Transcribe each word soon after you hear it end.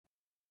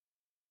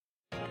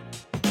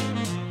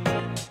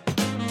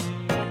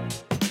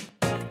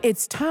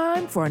It's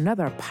time for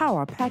another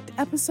power-packed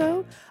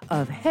episode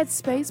of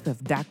Headspace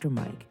with Dr.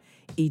 Mike.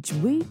 Each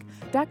week,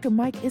 Dr.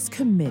 Mike is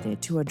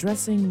committed to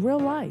addressing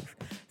real-life,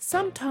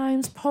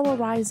 sometimes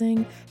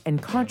polarizing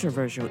and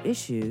controversial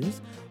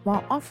issues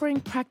while offering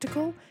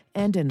practical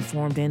and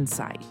informed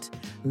insight.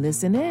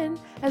 Listen in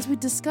as we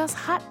discuss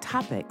hot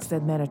topics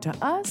that matter to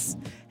us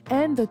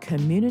and the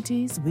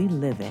communities we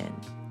live in.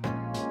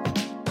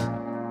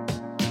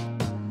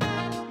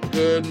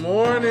 Good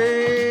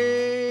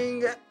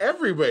morning,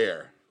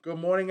 everywhere. Good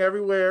morning,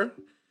 everywhere.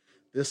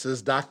 This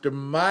is Dr.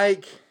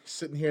 Mike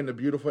sitting here in the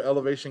beautiful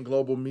Elevation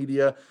Global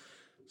Media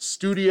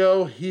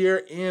studio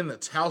here in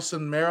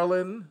Towson,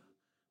 Maryland,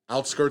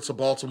 outskirts of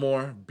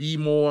Baltimore,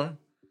 B-more.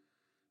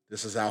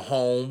 This is our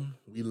home.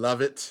 We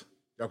love it.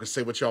 Y'all can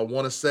say what y'all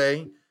want to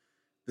say.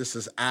 This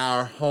is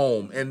our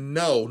home. And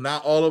no,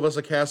 not all of us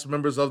are cast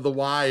members of The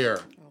Wire.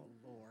 Oh,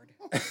 Lord.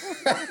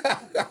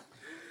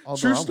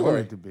 True story. I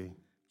wanted to be.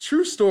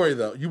 True story,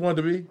 though. You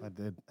wanted to be? I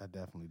did. I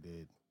definitely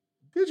did.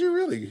 Did you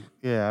really?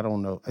 Yeah, I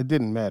don't know. It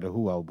didn't matter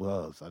who I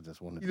was. I just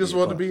wanted You just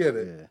wanted to be in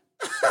it?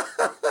 Yeah.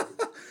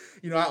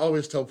 You know, I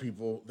always tell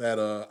people that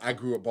I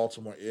grew up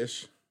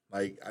Baltimore-ish.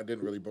 Like, I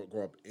didn't really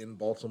grow up in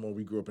Baltimore.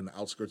 We grew up in the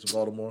outskirts of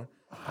Baltimore.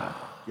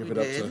 Give it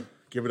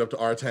up to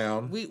our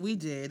town. We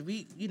did.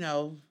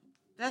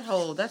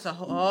 That's a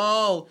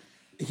whole.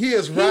 He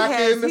is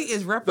rocking he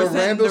is the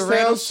representing the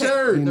Randallstown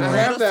shirt. You know, I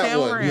have that Randallstown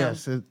one.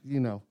 Rams. Yes,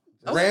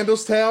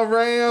 Randallstown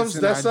Rams. it's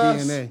in That's our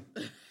us. DNA.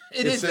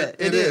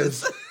 It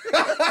is.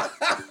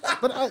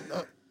 But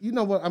you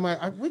know what?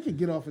 We could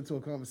get off into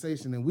a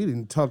conversation, and we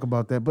didn't talk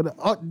about that. But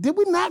did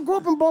we not grow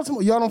up in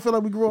Baltimore? Y'all don't feel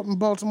like we grew up in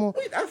Baltimore?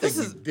 I think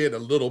we did a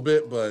little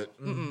bit, but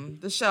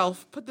The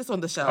shelf. Put this on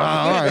the shelf. All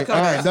right.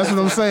 That's what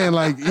I'm saying.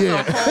 Like,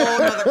 yeah. A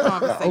whole other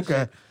conversation.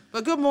 Okay.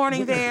 But good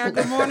morning there.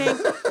 Good morning.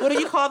 What do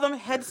you call them?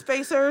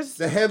 Headspacers?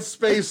 the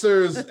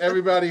Headspacers,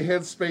 everybody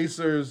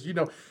Headspacers. You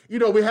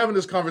know, we're having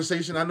this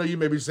conversation. I know you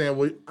may be saying,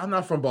 well, I'm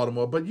not from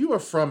Baltimore, but you are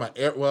from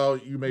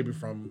you may be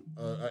from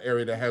an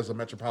area that has a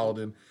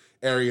metropolitan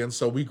area, and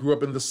so we grew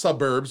up in the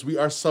suburbs. We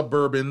are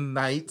suburban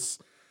Knights.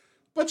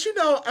 But at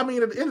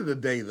the end of the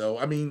day, though,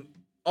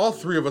 all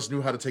three of us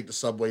knew how to take the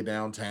subway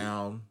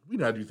downtown. We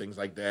know how to do things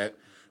like that.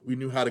 We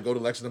knew how to go to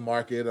Lexington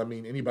Market.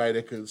 Anybody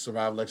that could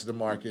survive Lexington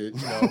Market,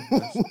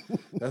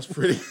 that's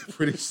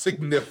pretty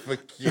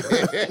significant.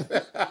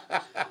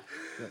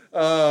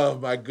 Oh,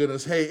 my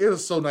goodness. Hey, it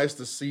is so nice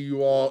to see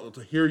you all,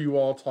 to hear you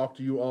all, talk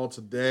to you all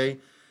today.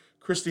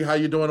 Christy, how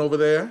you doing over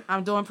there?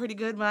 I'm doing pretty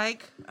good,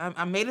 Mike.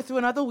 I made it through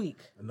another week.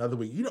 Another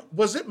week.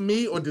 Was it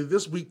me, or did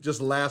this week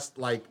just last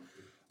like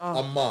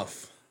a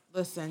month?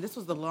 Listen, this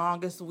was the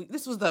longest week.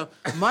 This was the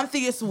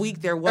monthiest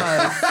week there was.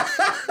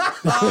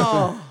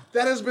 Oh.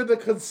 That has been the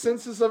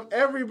consensus of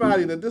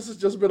everybody, that this has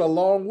just been a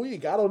long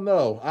week. I don't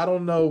know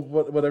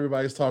what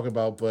everybody's talking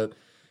about, but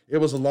it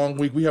was a long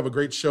week. We have a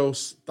great show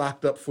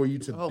stocked up for you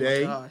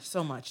today. Oh my gosh,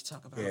 so much to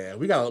talk about. Yeah,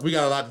 we got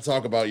a lot to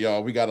talk about,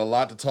 y'all. We got a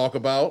lot to talk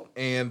about.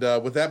 And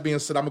with that being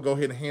said, I'm going to go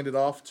ahead and hand it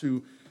off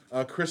to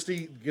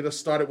Christy, get us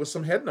started with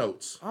some head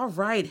notes. All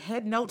right,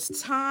 head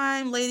notes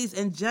time, ladies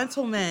and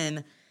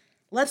gentlemen.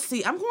 Let's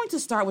see. I'm going to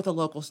start with a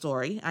local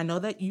story. I know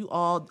that you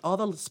all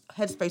the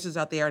Headspacers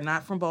out there are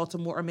not from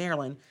Baltimore or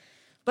Maryland,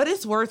 but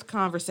it's worth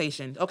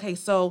conversation. Okay,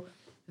 so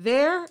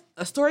a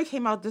story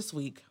came out this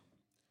week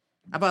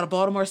about a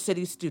Baltimore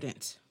City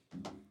student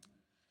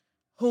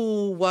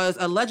who was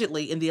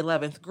allegedly in the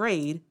 11th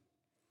grade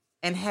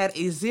and had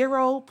a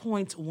 0.13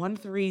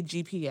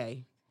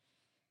 GPA.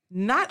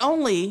 Not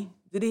only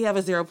did he have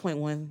a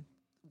 0.113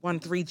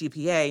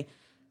 GPA,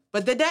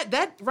 but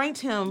that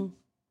ranked him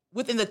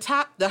within the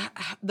top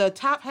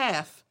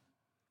half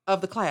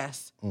of the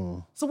class.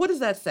 So what does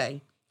that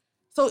say?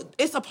 So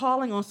it's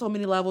appalling on so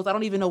many levels. I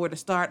don't even know where to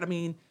start.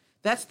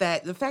 That's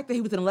that. The fact that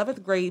he was in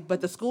 11th grade,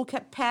 but the school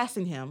kept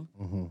passing him.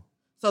 Mm-hmm.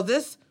 So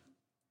this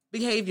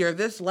behavior,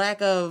 this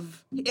lack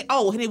of,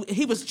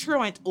 he was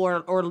truant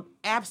or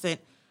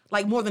absent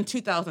like more than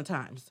 2,000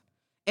 times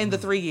in the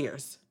 3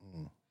 years.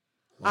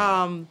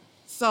 Wow.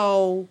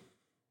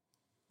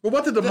 But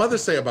what did the mother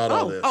say about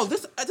all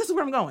this? This is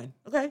where I'm going,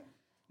 okay?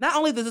 Not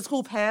only did the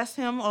school pass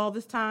him all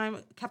this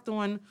time, kept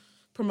on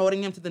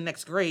promoting him to the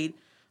next grade,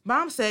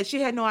 Mom said she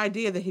had no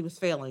idea that he was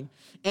failing.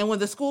 And when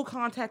the school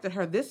contacted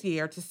her this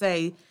year to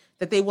say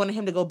that they wanted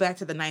him to go back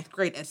to the 9th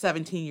grade at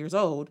 17 years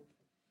old,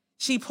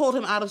 she pulled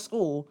him out of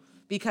school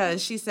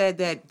because she said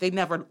that they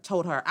never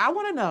told her. I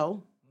want to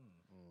know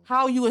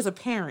how you as a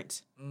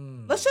parent,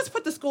 let's just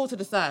put the school to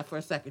the side for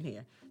a second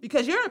here,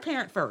 because you're a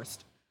parent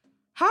first.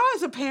 How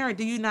as a parent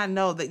do you not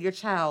know that your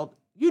child,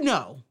 you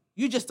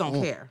just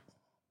don't care?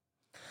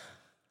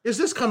 Is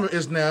this coming?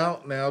 Is now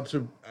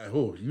to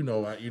you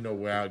know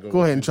where I go.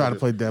 Go ahead and try to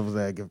play devil's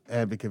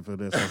advocate for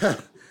this one.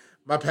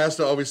 My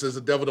pastor always says the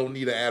devil don't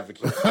need an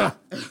advocate.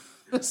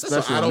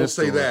 So I don't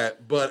say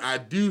that, but I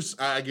do.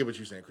 I get what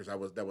you're saying, Chris. That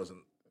wasn't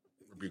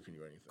rebuking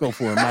you or anything. Go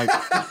for it, Mike.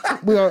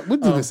 We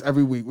do this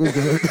every week. We're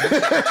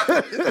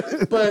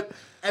good. But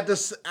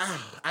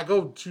I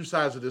go two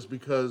sides of this,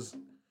 because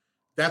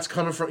that's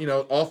coming from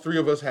all three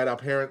of us had our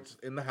parents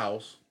in the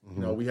house.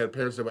 You know, we had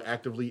parents that were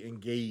actively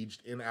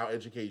engaged in our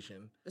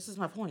education. This is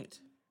my point.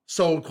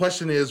 So the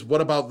question is,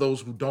 what about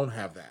those who don't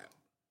have that?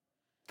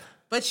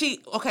 But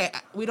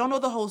we don't know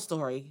the whole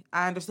story.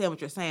 I understand what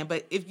you're saying.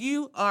 But if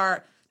you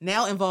are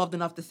now involved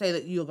enough to say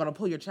that you're going to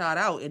pull your child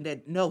out and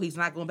that, no, he's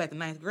not going back to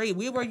 9th grade,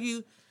 where were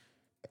you?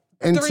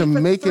 And to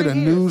make it a years?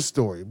 news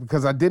story,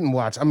 because I didn't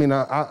watch. I mean,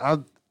 I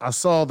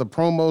saw the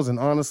promos, and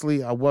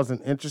honestly, I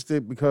wasn't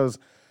interested because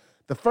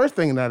the first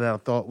thing that I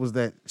thought was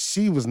that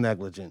she was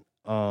negligent.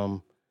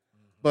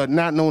 But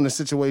not knowing the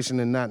situation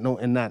and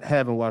not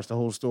having watched the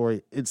whole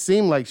story, it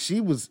seemed like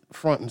she was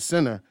front and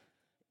center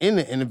in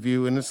the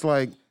interview, and it's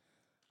like,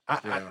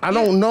 I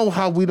don't know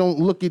how we don't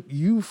look at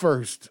you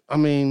first. I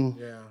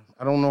mean,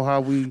 I don't know how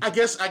we. I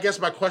guess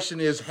my question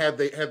is, had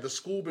the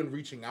school been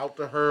reaching out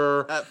to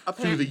her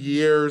through the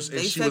years,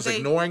 and she was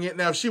ignoring it?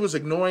 Now, if she was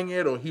ignoring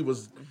it, or he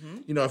was,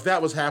 if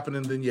that was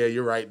happening, then yeah,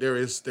 you're right.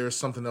 There's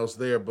something else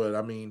there. But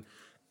I mean,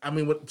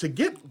 to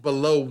get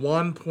below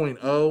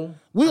 1.0,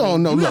 we all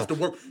know you have to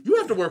work. You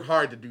have to work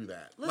hard to do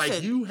that.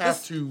 Listen, you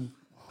have to.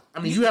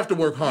 You have to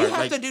work hard. You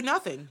have to do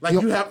nothing.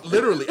 You have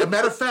literally. A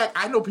matter of fact,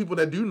 I know people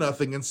that do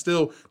nothing and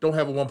still don't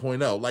have a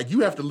 1.0. Like,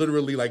 you have to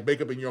literally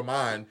make up in your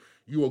mind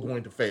you are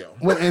going to fail.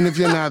 Well, and if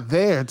you're not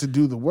there to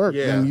do the work,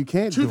 then you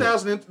can't.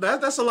 2,000.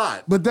 That's a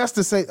lot. But that's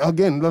to say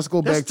again. Let's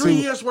go back to 3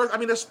 years worth.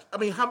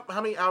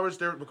 How many hours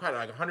they're required?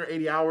 Like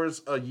 180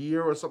 hours a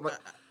year or something.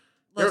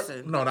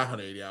 Listen. No, not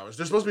 180 hours.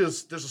 There's supposed to be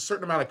there's a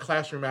certain amount of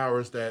classroom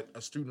hours that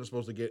a student is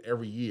supposed to get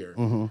every year.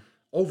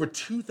 Over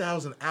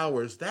 2,000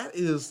 hours. That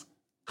is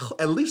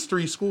at least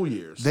 3 school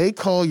years. They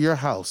call your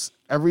house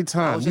every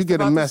time you get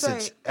a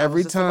message.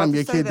 Every time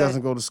your kid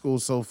doesn't go to school.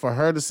 So for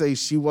her to say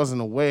she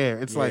wasn't aware,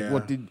 it's like,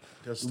 what did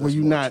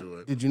you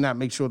not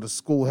make sure the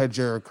school had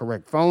your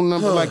correct phone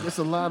number? Like, it's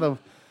a lot of,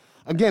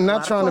 again,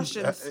 not trying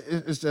to.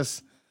 It's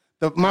just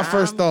my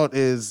first thought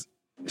is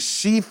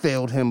she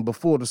failed him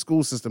before the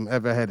school system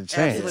ever had a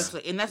chance.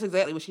 Absolutely. And that's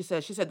exactly what she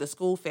said. She said the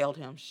school failed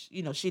him.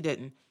 She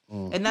didn't.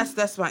 And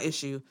that's my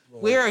issue.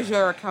 Where is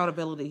your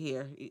accountability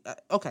here?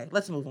 Okay,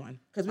 let's move on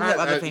because we have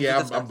other things to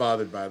discuss. I'm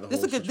bothered by the whole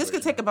situation. This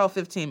could take about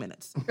 15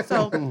 minutes.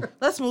 So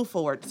let's move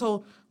forward.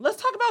 So let's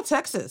talk about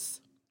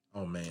Texas.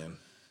 Oh man.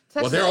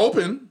 Texas. Well, they're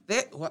open.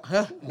 They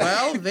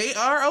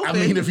are open. I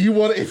mean, if you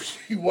want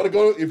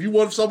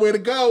somewhere to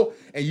go,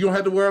 and you don't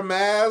have to wear a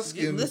mask,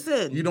 and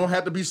you don't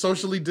have to be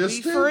socially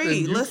distant, be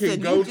free. And you can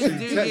go to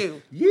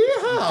you. Yeah.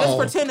 Just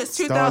pretend it's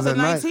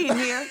 2019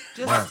 here.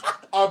 Just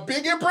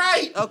big and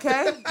bright.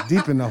 Okay.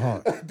 Deep in the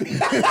heart.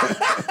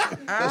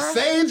 The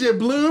sage in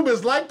bloom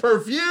is like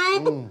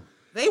perfume.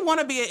 They want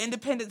to be an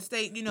independent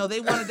state.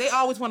 They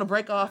always want to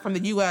break off from the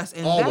U.S.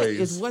 and that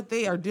is what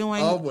they are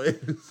doing. Always.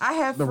 I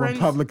have the friends.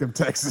 Republic of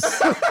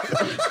Texas.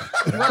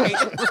 Right.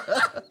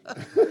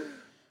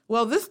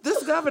 Well, this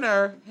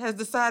governor has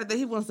decided that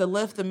he wants to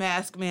lift the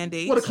mask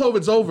mandate. Well, the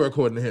COVID's over,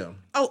 according to him.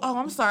 Oh,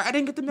 I'm sorry. I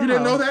didn't get the memo. You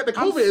didn't know that? The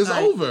COVID is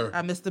over.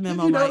 I missed the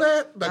memo. Did you know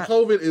that? The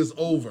COVID is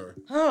over.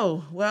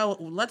 Oh, well,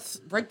 let's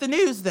break the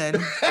news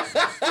then.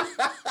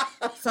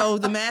 So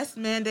the mask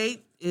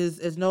mandate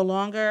is no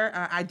longer.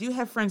 I do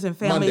have friends and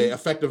family.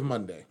 Effective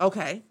Monday.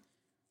 Okay.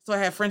 So I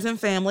have friends and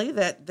family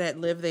that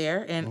live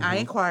there, and I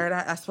inquired.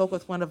 I spoke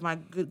with one of my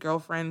good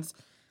girlfriends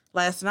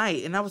last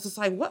night, and I was just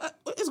like, what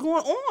is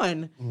going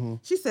on?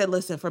 She said,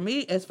 listen, for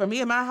me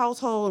and my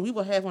household, we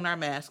will have on our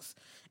masks.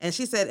 And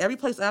she said, every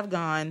place I've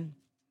gone,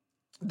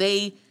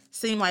 they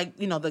seem like,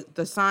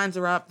 the signs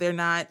are up. They're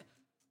not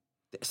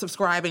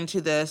subscribing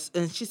to this.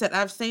 And she said,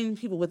 I've seen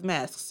people with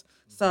masks.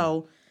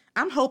 So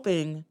I'm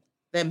hoping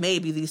that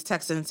maybe these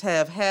Texans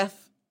have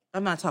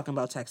I'm not talking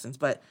about Texans,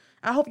 but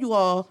I hope you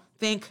all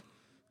think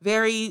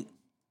very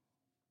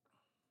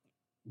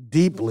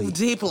deeply,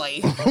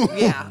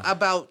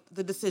 about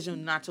the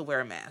decision not to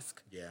wear a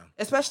mask. Yeah.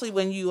 Especially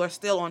when you are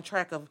still on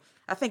track of,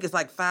 I think it's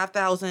like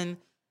 5,000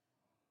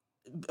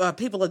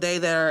 people a day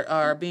that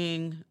are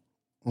being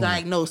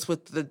diagnosed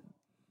with the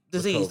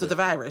disease, with the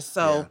virus.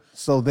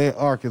 So their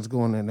arc is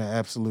going in the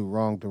absolute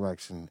wrong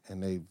direction,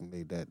 and they've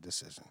made that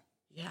decision.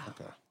 Yeah.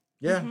 Okay.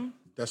 Yeah.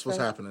 That's what's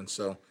happening.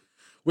 So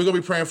we're going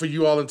to be praying for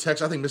you all in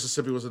Texas. I think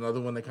Mississippi was another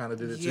one that kind of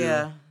did it too.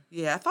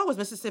 Yeah. I thought it was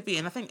Mississippi,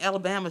 and I think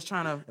Alabama's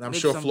trying to. And I'm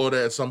sure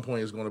Florida at some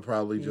point is going to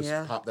probably just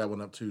pop that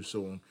one up too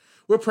soon.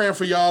 We're praying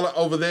for y'all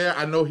over there.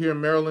 I know here in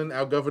Maryland,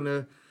 our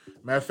governor,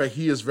 matter of fact,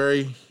 he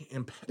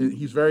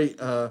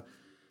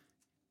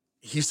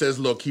says,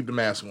 look, keep the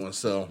mask on.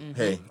 So,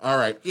 hey, all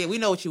right. Yeah, we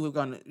know what you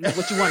wanted to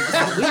say.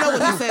 We know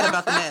what he said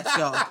about the mask,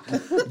 y'all.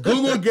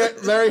 Google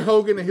get Larry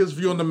Hogan and his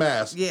view on the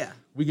mask. Yeah.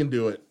 We can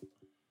do it.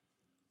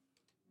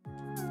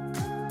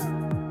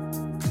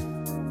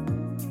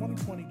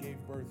 2020 gave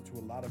birth to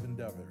a lot of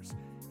endeavors.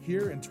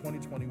 Here in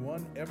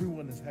 2021,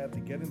 everyone has had to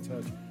get in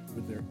touch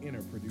with their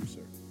inner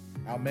producer.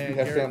 Our man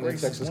Erika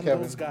Grace is one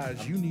of those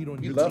guys you need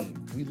on your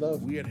team.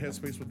 We at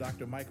Headspace with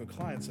Dr. Mike are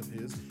clients of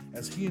his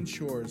as he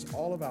ensures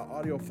all of our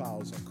audio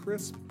files are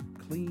crisp,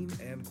 clean,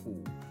 and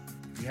cool.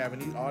 If you have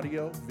any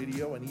audio,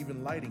 video, and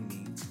even lighting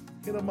needs,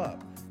 hit him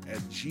up at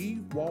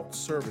G Walt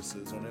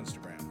Services on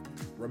Instagram.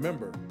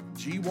 Remember,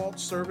 G-Walk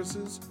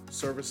Services,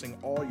 servicing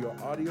all your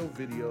audio,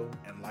 video,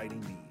 and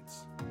lighting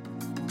needs.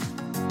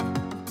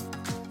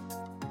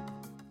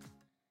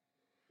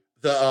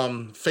 The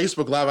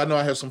Facebook Live, I know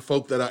I have some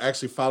folk that are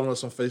actually following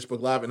us on Facebook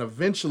Live, and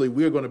eventually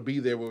we're going to be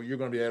there where you're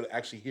going to be able to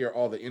actually hear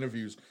all the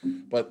interviews,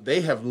 but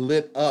they have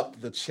lit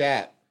up the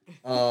chat.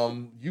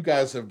 You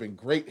guys have been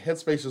great.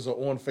 Headspaces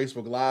are on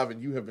Facebook Live,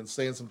 and you have been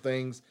saying some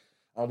things.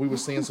 We were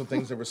saying some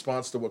things in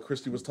response to what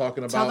Christy was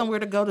talking about. Tell them where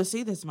to go to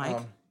see this, Mike.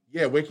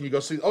 Yeah, where can you go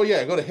see? Oh,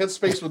 yeah, go to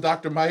Headspace with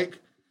Dr. Mike.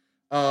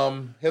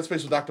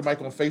 Headspace with Dr. Mike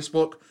on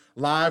Facebook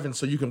Live, and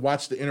so you can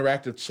watch the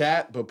interactive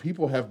chat. But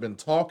people have been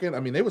talking.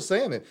 I mean, they were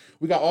saying it.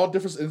 We got all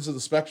different ends of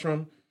the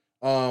spectrum.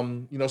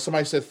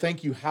 Somebody said,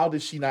 "Thank you. How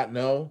did she not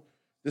know?"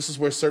 This is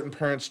where certain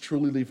parents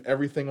truly leave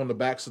everything on the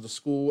backs of the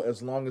school.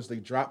 As long as they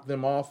drop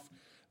them off,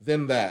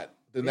 then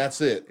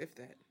that's it. If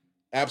that.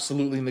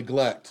 Absolutely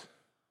neglect.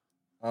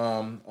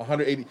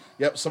 180.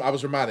 Yep. So I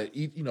was reminded.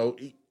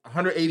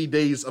 180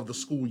 days of the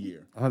school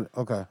year.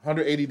 Okay.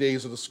 180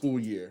 days of the school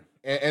year.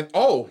 And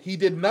he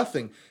did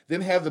nothing.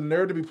 Then have the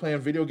nerve to be playing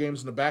video games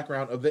in the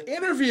background of the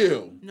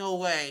interview. No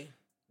way.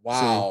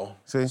 Wow.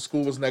 See?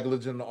 School was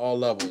negligent on all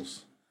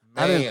levels.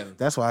 Man.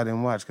 That's why I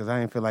didn't watch, because I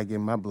didn't feel like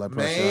getting my blood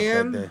pressure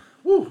up that day.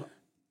 Whew.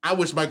 I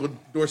wish Michael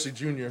Dorsey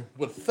Jr.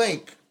 would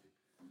think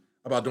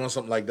about doing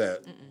something like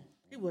that.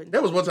 He wouldn't.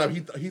 That was one time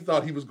he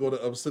thought he was going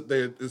to sit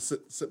there and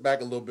sit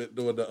back a little bit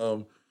doing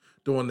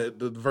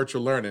the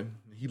virtual learning.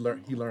 He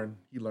learned. He learned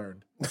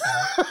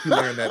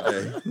that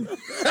day.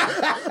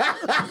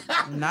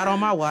 Not on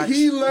my watch.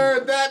 He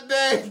learned that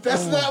day.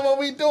 That's not what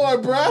we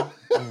doing, bro.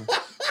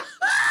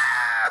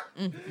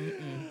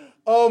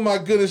 Oh my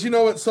goodness. You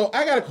know what? So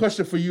I got a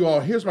question for you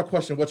all. Here's my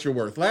question. What's your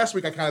worth? Last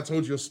week I kind of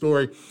told you a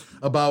story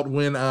about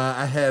when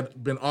I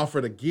had been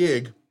offered a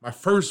gig, my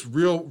first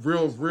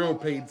real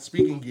paid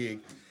speaking gig,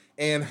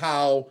 and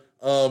how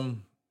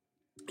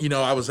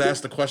I was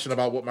asked a question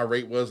about what my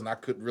rate was, and I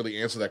couldn't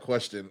really answer that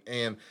question.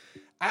 And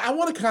I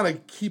want to kind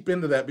of keep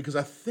into that, because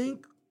I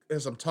think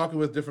as I'm talking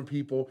with different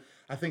people,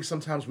 I think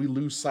sometimes we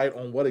lose sight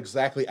on what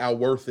exactly our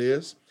worth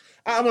is.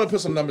 I'm going to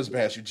put some numbers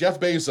past you. Jeff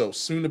Bezos,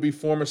 soon to be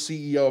former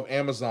CEO of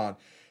Amazon.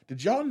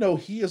 Did y'all know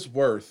he is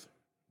worth,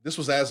 this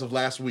was as of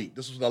last week,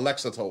 this was what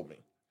Alexa told me.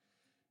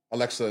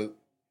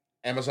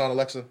 Amazon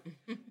Alexa,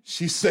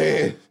 she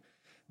said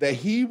that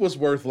he was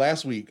worth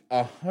last week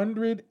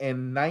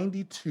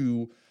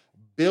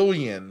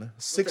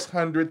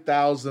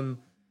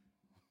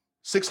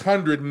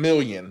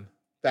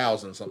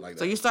 $192,600,000, something like that.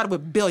 So you started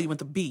with billion with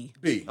the B.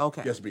 B.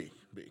 Okay. Yes, B.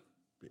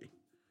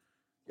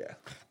 Yeah.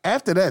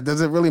 After that, does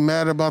it really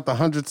matter about the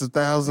hundreds of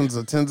thousands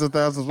or tens of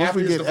thousands? Once After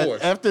we his get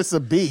divorce. after it's a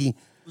B,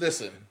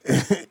 Listen.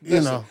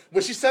 know.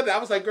 When she said that, I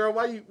was like, girl,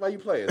 why you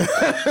playing?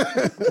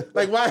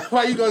 Like,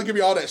 why you going to give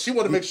me all that? She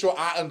wanted to make sure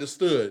I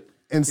understood.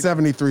 And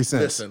 73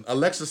 cents. Listen,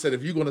 Alexa said,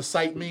 if you're going to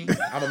cite me,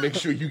 I'm going to make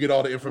sure you get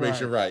all the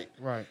information right.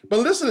 Right. But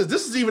listen,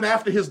 this is even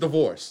after his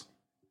divorce.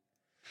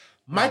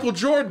 Michael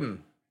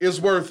Jordan is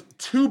worth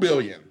 $2.2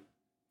 billion.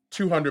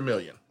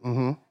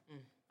 Mm-hmm.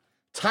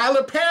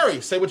 Tyler Perry,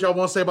 say what y'all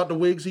want to say about the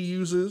wigs he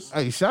uses.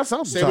 Hey, shouts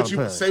out to Tyler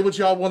Perry. Say what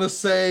y'all want to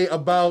say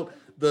about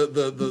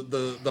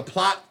the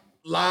plot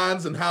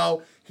lines and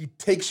how he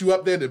takes you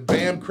up there to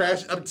bam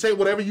crash. Say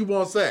whatever you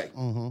want to say.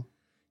 Mm-hmm.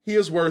 He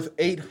is worth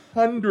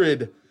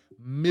 $800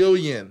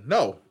 million.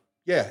 No,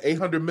 yeah,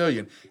 $800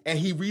 million, and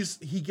he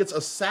gets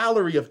a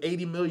salary of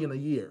 $80 million a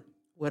year.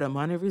 Where the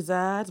money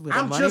resides.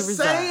 I'm just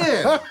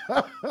saying.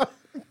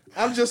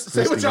 I'm just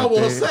saying what y'all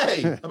want to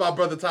say about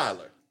Brother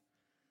Tyler.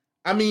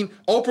 I mean,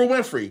 Oprah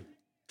Winfrey,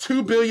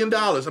 $2 billion.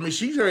 I mean,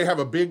 she's already have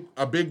a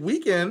big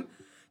weekend,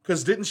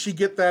 because didn't she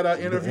get that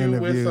interview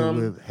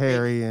with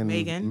Harry and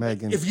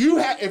Meghan? If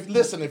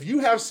you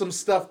have some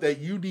stuff that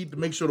you need to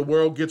make sure the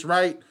world gets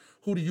right,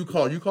 who do you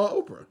call? You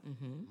call Oprah.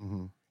 Mm-hmm.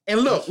 Mm-hmm.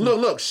 And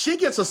look, she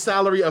gets a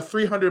salary of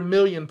 $300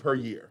 million per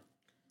year.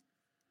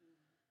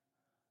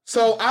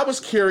 So I was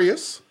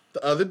curious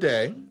the other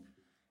day,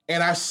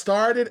 and I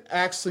started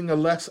asking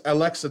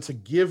Alexa to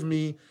give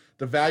me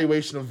the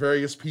valuation of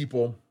various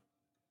people.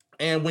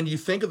 And when you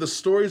think of the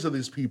stories of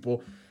these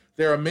people,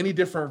 there are many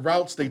different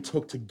routes they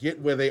took to get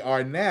where they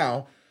are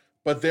now,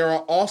 but there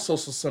are also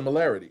some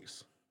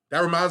similarities.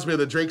 That reminds me of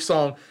the Drake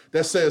song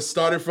that says,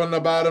 started from the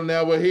bottom,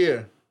 now we're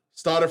here.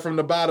 Started from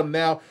the bottom,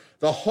 now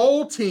the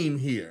whole team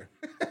here.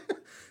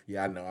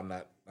 Yeah, I know, I'm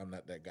not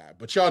that guy,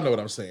 but y'all know what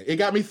I'm saying. It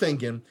got me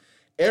thinking,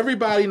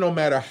 everybody, no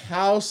matter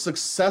how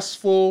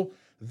successful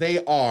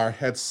they are,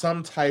 had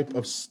some type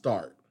of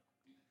start.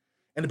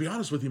 And to be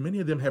honest with you,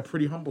 many of them had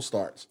pretty humble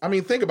starts. I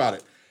mean, think about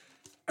it.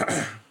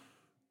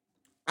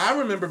 I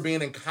remember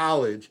being in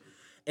college,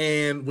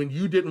 and when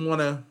you didn't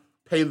want to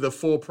pay the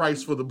full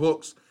price for the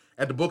books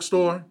at the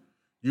bookstore,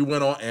 you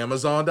went on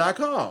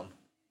Amazon.com.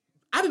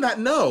 I did not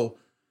know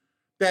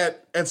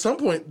that at some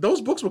point those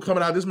books were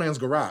coming out of this man's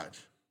garage.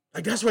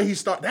 Like, that's where he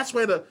started. That's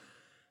where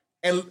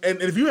and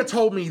if you had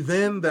told me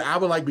then that I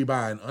would be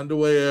buying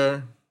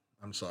underwear,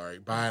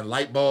 buying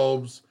light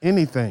bulbs,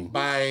 anything,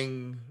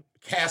 buying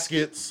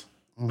caskets,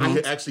 mm-hmm. I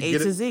could actually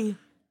get it. A to Z.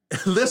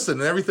 listen,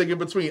 and everything in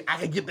between. I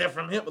can get that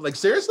from him. Like,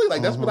 seriously?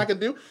 Like, that's what I can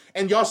do?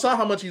 And y'all saw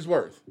how much he's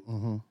worth.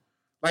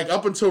 Like,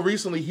 up until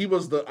recently, he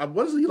was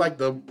what is he, like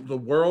the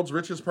world's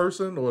richest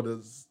person? Or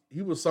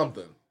he was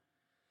something.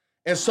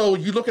 And so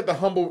you look at the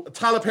humble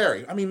Tyler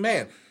Perry. I mean,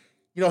 man,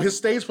 you know, his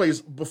stage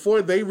plays,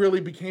 before they really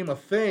became a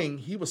thing,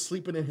 he was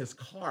sleeping in his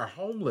car,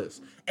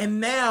 homeless. And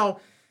now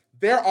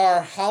there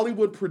are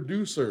Hollywood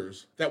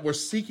producers that were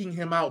seeking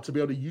him out to be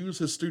able to use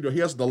his studio. He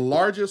has the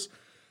largest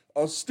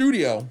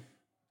studio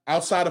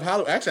outside of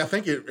Hollywood. Actually, I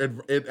think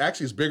it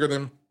actually is bigger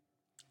than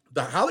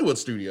the Hollywood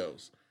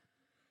studios.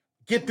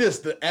 Get this,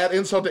 to add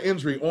insult to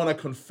injury, on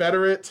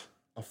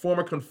a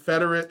former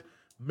Confederate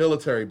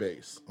military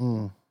base.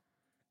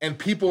 And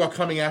people are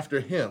coming after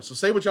him. So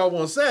say what y'all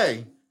want to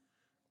say.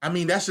 I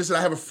mean, that's just it.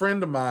 I have a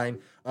friend of mine.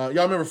 Y'all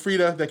remember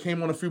Frida that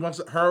came on a few weeks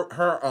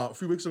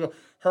ago?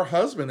 Her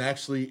husband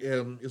actually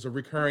is a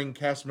recurring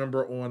cast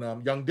member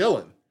on Young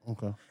Dylan.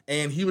 Okay.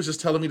 And he was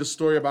just telling me the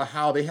story about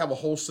how they have a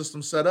whole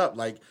system set up.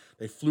 Like,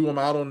 they flew him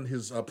out on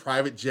his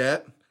private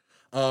jet.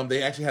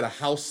 They actually had a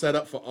house set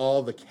up for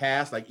all the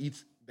cast. Like,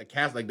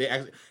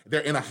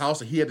 they're in a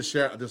house, and he had to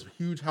share this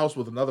huge house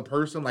with another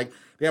person. Like,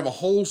 they have a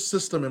whole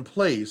system in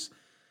place.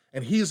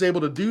 And he's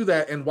able to do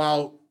that. And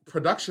while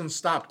production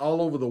stopped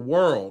all over the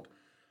world,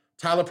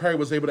 Tyler Perry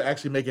was able to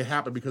actually make it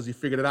happen because he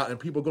figured it out. And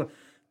people going,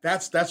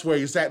 that's where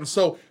he's at. And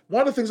so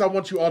one of the things I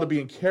want you all to be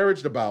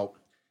encouraged about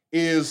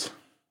is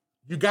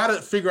you got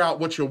to figure out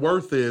what your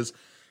worth is.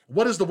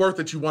 What is the worth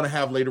that you want to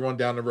have later on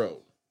down the road?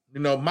 You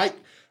know, Mike,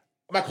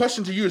 my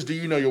question to you is, do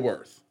you know your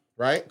worth?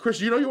 Right? Chris,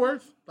 do you know your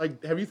worth?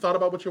 Like, have you thought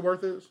about what your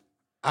worth is?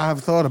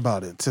 I've thought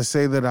about it. To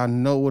say that I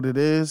know what it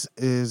is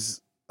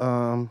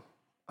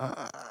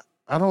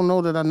I don't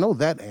know that I know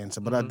that answer,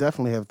 but I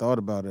definitely have thought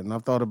about it, and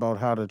I've thought about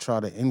how to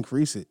try to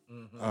increase it.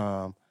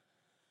 You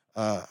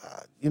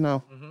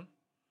know.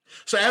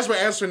 So as we're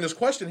answering this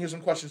question, here's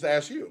some questions to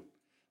ask you.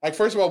 Like,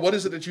 first of all, what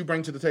is it that you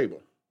bring to the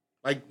table?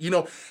 Like, you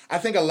know, I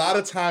think a lot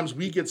of times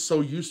we get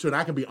so used to it,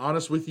 and I can be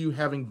honest with you,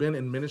 having been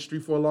in ministry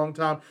for a long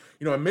time,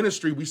 you know, in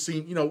ministry, we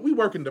see, you know, we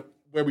work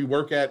where we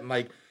work at, and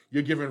like,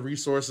 you're given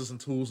resources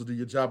and tools to do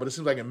your job, but it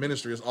seems like in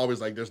ministry, it's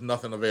always like there's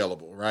nothing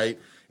available, right?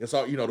 It's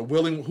all, you know, the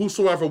willing,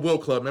 whosoever will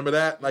club. Remember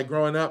that, like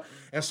growing up?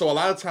 And so a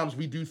lot of times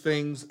we do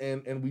things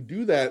and we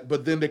do that,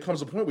 but then there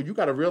comes a point where you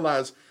got to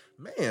realize,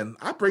 man,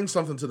 I bring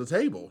something to the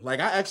table.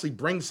 Like, I actually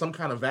bring some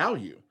kind of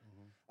value.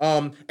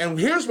 And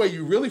here's where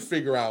you really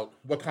figure out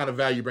what kind of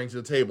value you bring to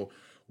the table.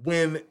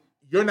 When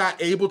you're not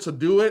able to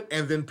do it,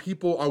 and then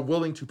people are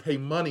willing to pay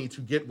money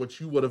to get what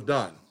you would have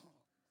done.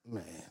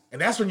 Man. And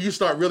that's when you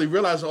start really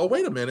realizing, oh,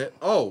 wait a minute.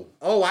 Oh,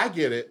 I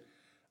get it.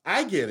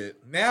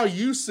 Now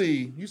you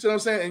see what I'm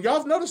saying? And y'all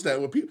have noticed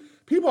that when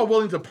people are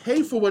willing to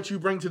pay for what you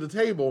bring to the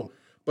table,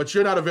 but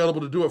you're not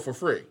available to do it for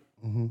free,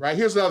 right?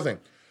 Here's the other thing.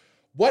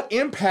 What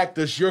impact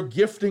does your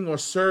gifting or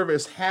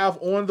service have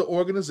on the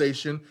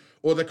organization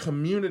or the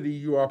community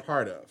you are a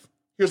part of?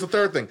 Here's the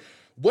third thing.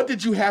 What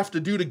did you have to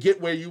do to get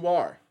where you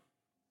are?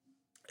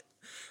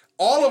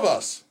 All of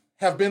us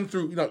have been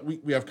through, you know,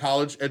 we have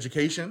college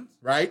education,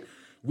 right?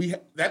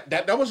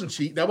 That wasn't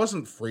cheap. That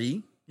wasn't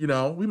free. You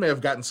know, we may have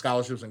gotten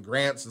scholarships and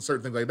grants and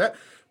certain things like that,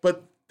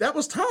 but that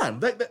was time.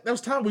 That was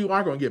time we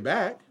aren't going to get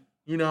back,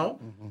 you know?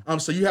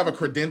 So you have a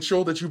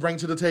credential that you bring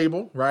to the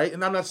table, right?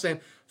 And I'm not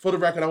saying, for the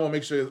record, I want to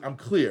make sure I'm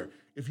clear.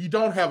 If you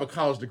don't have a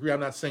college degree,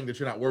 I'm not saying that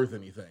you're not worth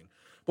anything.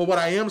 But what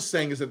I am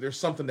saying is that there's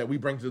something that we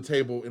bring to the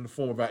table in the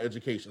form of our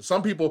education.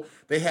 Some people,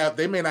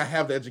 they may not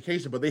have the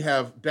education, but they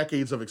have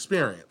decades of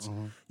experience.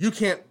 You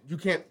can't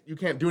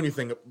do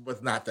anything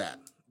with not that.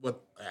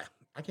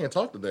 I can't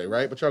talk today,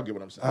 right? But y'all get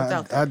what I'm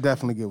saying. I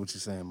definitely get what you're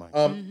saying, Mike.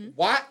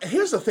 Why?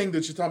 Here's the thing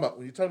that you're talking about.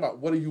 When you're talking about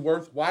what are you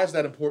worth, why is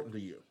that important to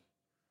you?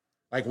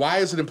 Like, why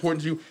is it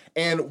important to you?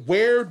 And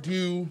where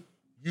do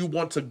you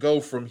want to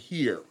go from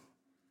here?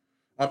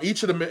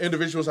 Each of the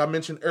individuals I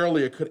mentioned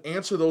earlier could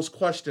answer those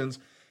questions,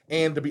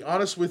 and to be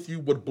honest with you,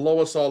 would blow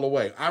us all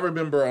away. I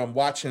remember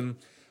watching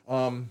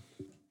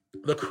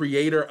the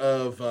creator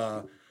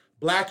of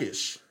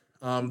Blackish.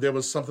 There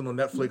was something on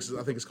Netflix,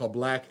 I think it's called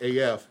Black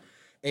AF.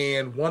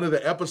 And one of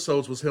the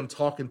episodes was him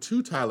talking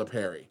to Tyler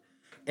Perry.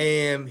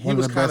 And he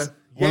was kind of...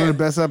 One of the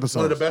best episodes.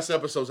 One of the best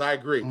episodes, I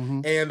agree.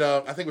 And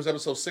I think it was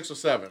episode 6 or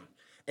 7.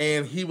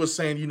 And he was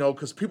saying, you know,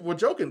 because people were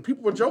joking.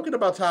 People were joking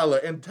about Tyler.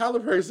 And Tyler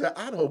Perry said,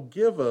 I don't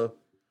give a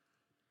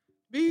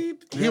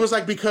beep. He was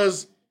like,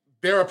 because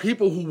there are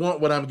people who want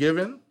what I'm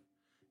giving,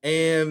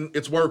 and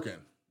it's working.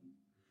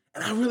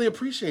 And I really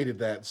appreciated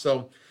that.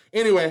 So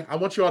anyway, I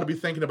want you all to be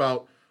thinking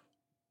about,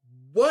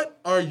 what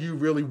are you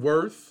really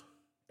worth?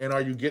 And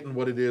are you getting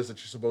what it is that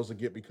you're supposed to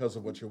get because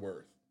of what you're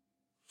worth?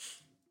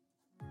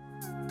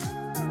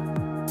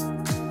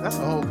 That's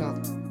the whole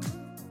concept.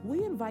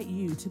 We invite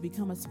you to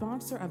become a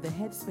sponsor of the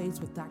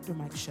Headspace with Dr.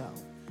 Mike show.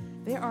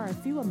 There are a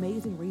few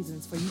amazing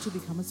reasons for you to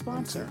become a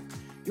sponsor.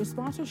 Your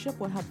sponsorship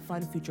will help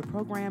fund future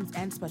programs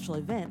and special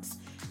events.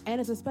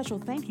 And as a special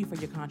thank you for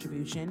your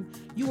contribution,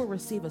 you will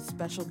receive a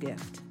special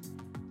gift.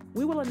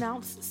 We will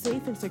announce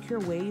safe and secure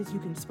ways you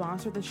can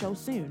sponsor the show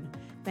soon.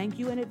 Thank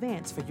you in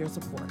advance for your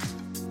support.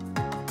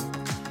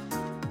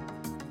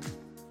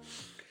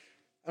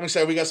 Let me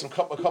say we got a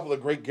couple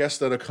of great guests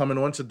that are coming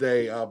on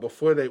today.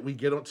 Before we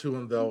get onto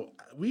them, though,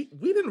 we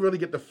didn't really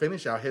get to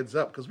finish our heads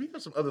up because we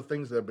have some other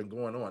things that have been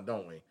going on,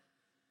 don't we?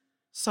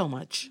 So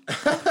much.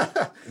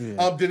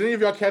 Did any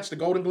of y'all catch the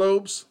Golden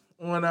Globes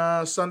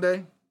on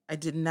Sunday? I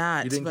did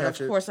not. You didn't but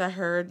catch of course, I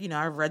heard.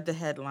 I read the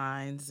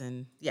headlines,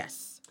 and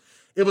yes,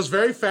 it was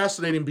very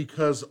fascinating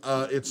because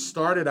it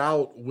started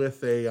out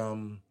with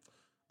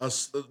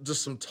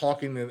just some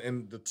talking,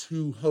 and the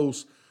two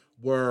hosts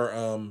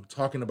were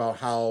talking about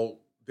how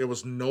there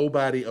was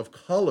nobody of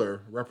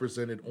color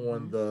represented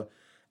on the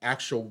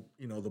actual,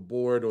 the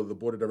board or the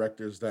board of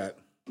directors that.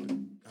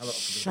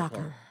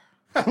 Shocker.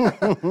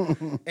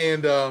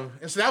 And so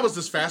that was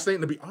just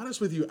fascinating. To be honest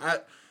with you,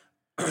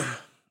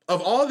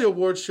 of all the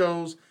award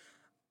shows,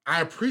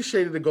 I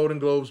appreciated the Golden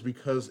Globes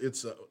because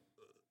it's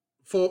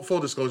full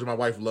disclosure. My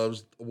wife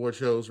loves award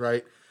shows,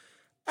 right?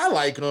 I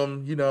like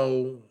them,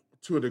 to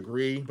a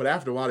degree, but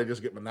after a while they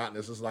just get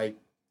monotonous. It's like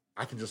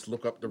I can just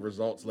look up the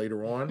results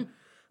later on.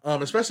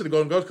 Especially the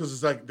Golden Globes, because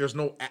it's like there's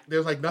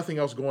like nothing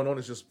else going on.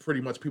 It's just pretty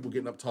much people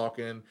getting up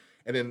talking,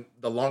 and then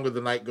the longer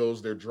the night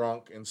goes, they're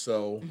drunk, and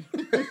so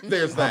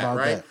there's that,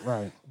 right? That?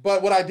 Right.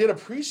 But what I did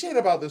appreciate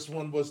about this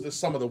one was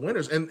some of the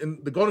winners,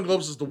 and the Golden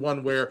Globes is the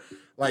one where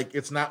like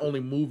it's not only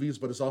movies,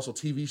 but it's also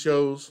TV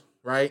shows,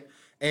 right?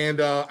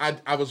 And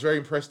I was very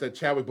impressed that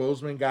Chadwick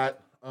Boseman got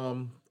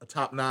a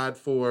top nod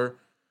for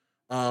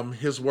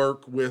his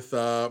work with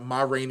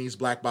Ma Rainey's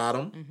Black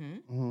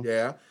Bottom,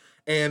 yeah.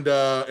 And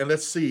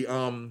let's see.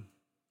 And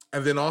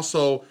then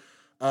also,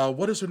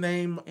 what is her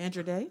name?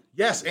 Andra Day.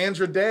 Yes,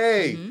 Andra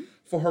Day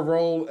for her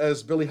role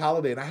as Billie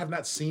Holiday. And I have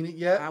not seen it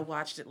yet. I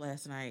watched it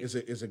last night. Is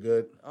it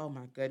good? Oh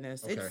my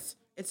goodness. Okay.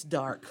 It's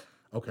dark.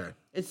 Okay.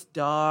 It's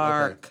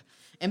dark. Okay.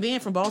 And being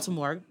from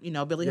Baltimore,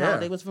 Billie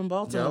Holiday was from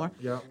Baltimore.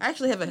 Yep. I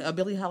actually have a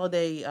Billie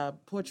Holiday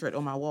portrait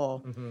on my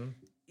wall.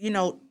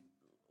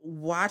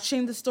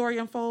 Watching the story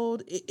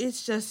unfold,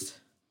 it's just,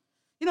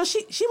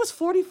 she was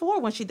 44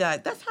 when she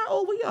died. That's how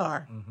old we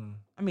are.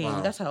 I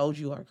mean, that's how old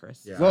you are,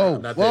 Chris. Yeah, Whoa,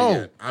 I'm not whoa.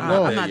 there yet. I'm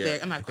not there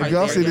yet. I'm not quite If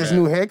y'all there see yet. this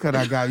new haircut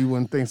I got, you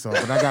wouldn't think so,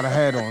 but I got a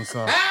hat on,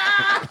 so.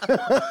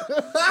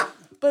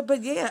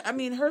 But yeah, I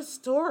mean, her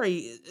story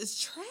is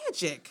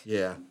tragic.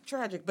 Yeah.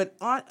 Tragic. But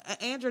on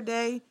Andra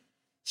Day,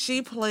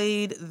 she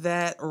played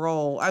that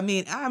role. I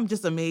mean, I'm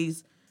just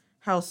amazed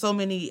how so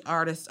many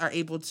artists are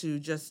able to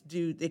just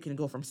they can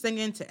go from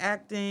singing to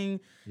acting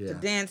to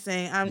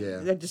dancing.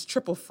 They're just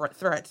triple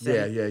threats.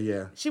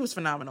 Yeah. She was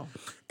phenomenal.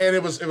 And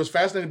it was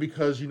fascinating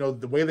because,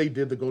 the way they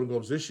did the Golden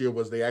Globes this year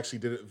was they actually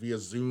did it via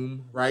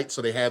Zoom, right?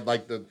 So they had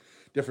like the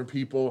different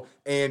people,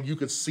 and you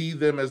could see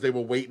them as they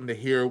were waiting to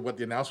hear what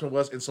the announcement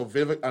was. And so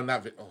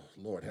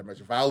Lord have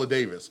mercy, Viola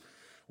Davis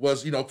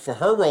was, for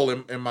her role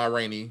in Ma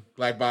Rainey,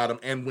 Black Bottom,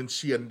 and when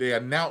they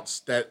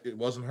announced that it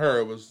wasn't her,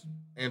 it was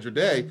Andra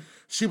Day,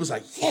 she was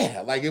like,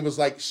 yeah, like it was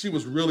like she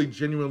was really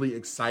genuinely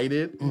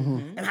excited,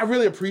 and I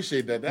really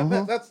appreciate that.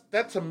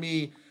 That to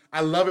me, I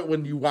love it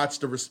when you watch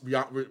the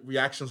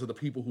reactions of the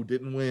people who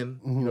didn't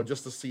win,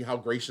 just to see how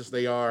gracious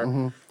they are,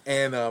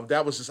 and I think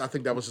that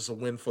was just a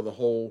win for the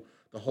whole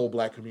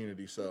Black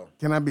community. So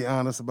Can I be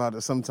honest about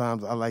it?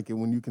 Sometimes I like it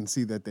when you can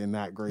see that they're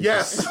not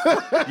gracious.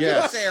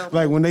 Yes.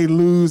 Like when they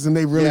lose and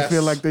they really Yes.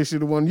 feel like they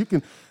should have won.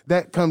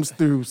 That comes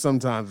through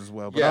sometimes as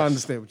well. But I Yes.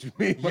 understand what you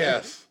mean.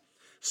 Yes.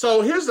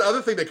 So here's the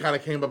other thing that kind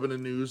of came up in the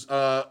news.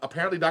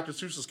 Apparently, Dr.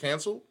 Seuss is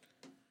canceled.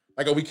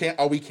 Like, are we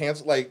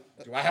canceled? Like,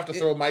 do I have to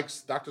throw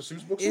Mike's Dr.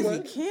 Seuss books Is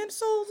away? he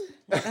canceled?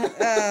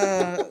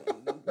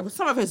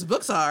 Some of his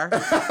books are.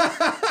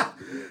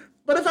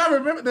 But if I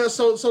remember,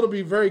 so to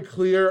be very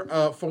clear,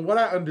 from what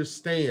I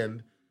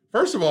understand,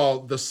 first of all,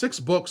 the 6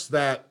 books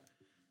that.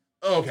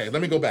 Okay,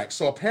 let me go back.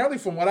 So apparently,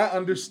 from what I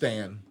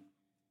understand,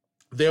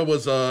 there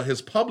was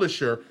his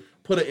publisher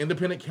put an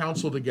independent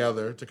council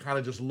together to kind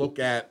of just look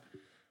at.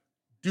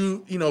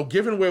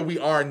 Given where we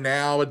are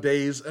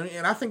nowadays,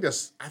 and I think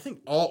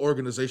all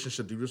organizations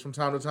should do this from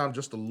time to time,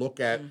 just to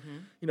look at,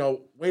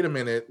 wait a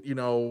minute,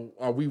 do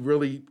we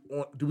really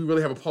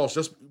have a pulse?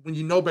 Just when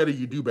you know better,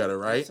 you do better,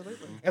 right?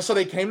 Absolutely. And so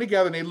they came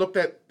together and they looked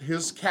at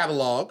his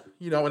catalog,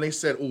 and they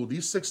said, oh,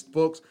 these 6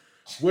 books,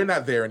 we're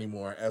not there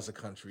anymore as a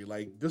country.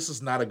 Like, this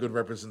is not a good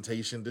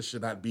representation. This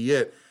should not be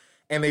it.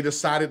 And they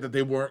decided that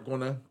they weren't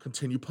going to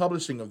continue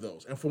publishing of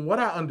those. And from what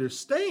I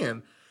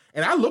understand,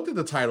 and I looked at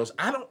the titles.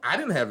 I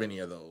didn't have any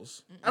of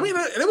those. I mean,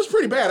 it was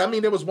pretty bad. I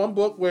mean, there was one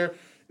book where,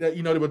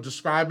 they were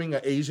describing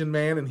an Asian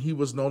man, and he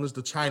was known as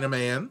the China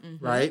Man,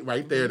 right?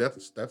 Right there.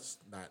 That's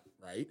not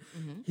right.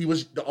 He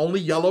was the only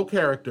yellow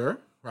character,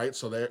 right?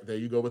 So there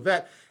you go with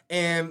that.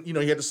 And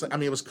he had to say,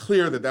 it was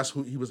clear that that's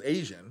who he was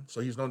Asian. So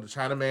he's known as the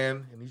China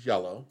Man, and he's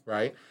yellow,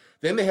 right?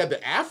 Then they had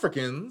the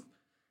Africans,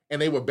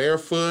 and they were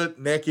barefoot,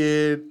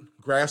 naked,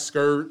 grass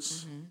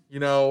skirts,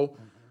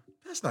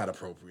 That's not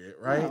appropriate,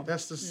 right? No,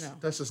 that's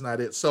just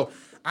not it. So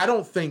I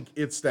don't think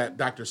it's that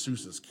Dr.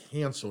 Seuss is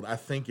canceled. I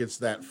think it's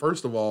that,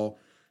 first of all,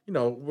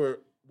 we're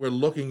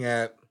looking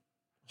at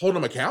hold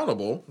him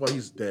accountable. Well,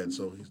 he's dead,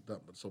 so he's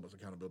not so much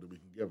accountability we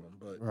can give him.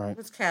 But Right.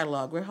 His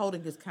catalog, we're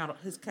holding his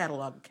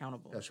catalog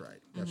accountable. That's right.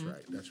 That's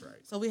right. That's right.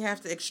 So we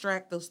have to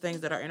extract those things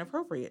that are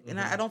inappropriate, and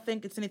I don't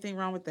think it's anything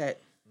wrong with that.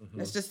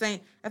 It's just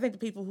saying. I think the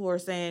people who are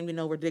saying,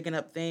 we're digging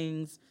up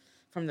things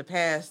from the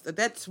past.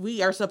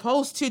 We are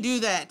supposed to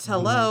do that.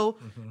 Hello,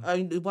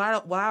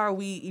 why are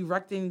we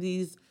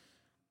erecting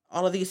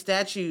all of these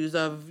statues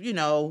of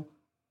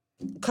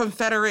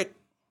Confederate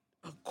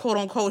quote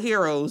unquote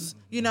heroes?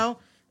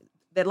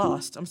 That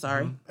lost. I'm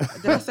sorry.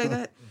 Did I say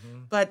that?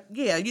 But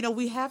yeah,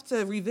 we have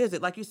to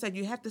revisit. Like you said,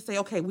 you have to say,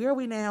 okay, where are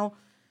we now?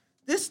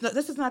 This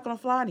is not going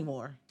to fly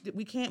anymore.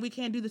 We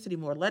can't do this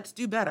anymore. Let's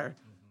do better.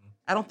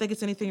 I don't think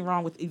it's anything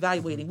wrong with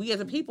evaluating. We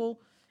as a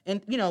people,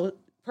 and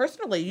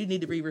personally, you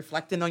need to be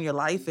reflecting on your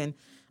life and,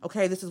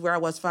 okay, this is where I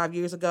was 5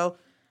 years ago.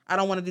 I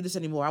don't want to do this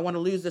anymore. I want to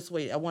lose this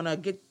weight. I want to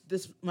get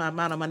my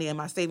amount of money in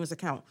my savings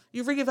account.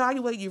 You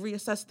reevaluate, you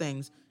reassess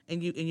things,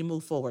 and you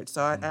move forward.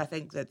 So I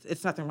think that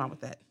it's nothing wrong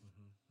with that.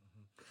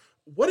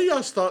 What are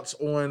y'all's thoughts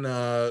on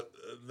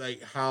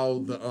how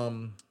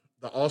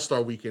the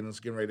All-Star Weekend is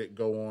getting ready to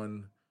go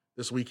on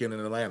this weekend in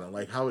Atlanta?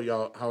 Like, how are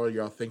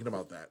y'all thinking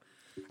about that?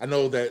 I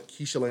know that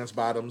Keisha Lance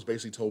Bottoms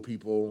basically told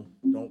people,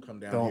 don't come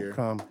down here. Don't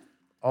come.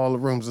 All the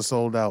rooms are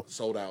sold out.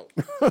 Sold out.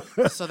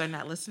 So they're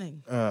not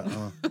listening.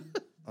 So,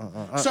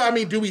 I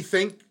mean, do you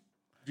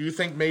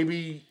think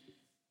maybe...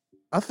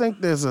 I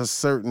think there's a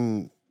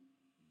certain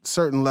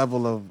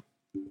level of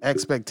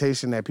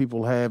expectation that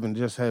people have and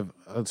just have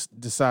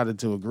decided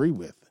to agree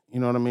with. You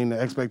know what I mean? The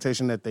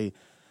expectation that they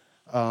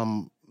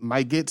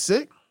might get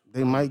sick,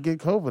 they might get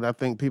COVID. I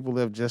think people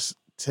have just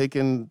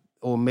taken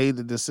or made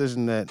the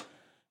decision that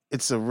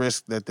it's a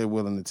risk that they're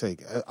willing to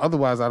take.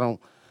 Otherwise, I don't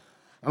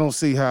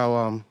see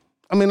how.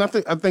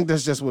 I think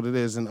that's just what it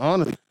is. And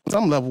honestly, on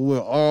some level,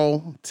 we're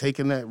all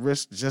taking that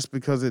risk just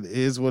because it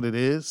is what it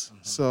is.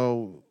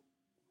 So,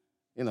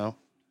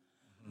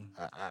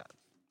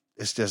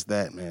 it's just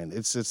that, man.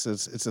 It's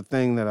a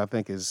thing that I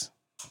think is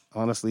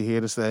honestly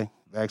here to stay.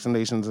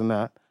 Vaccinations or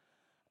not,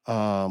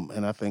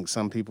 and I think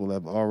some people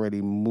have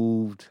already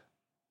moved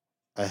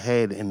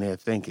ahead in their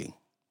thinking.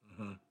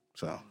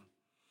 So.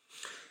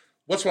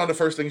 What's one of the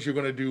first things you're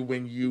going to do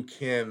when you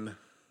can,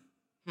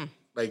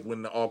 like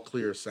when the all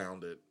clear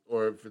sounded,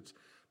 or if it's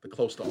the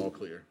close to all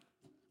clear?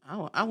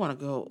 I want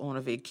to go on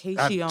a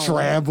vacation.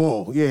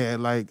 Travel, yeah,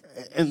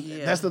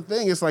 that's the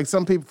thing. It's like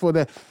some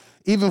people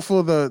even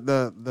for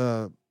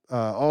the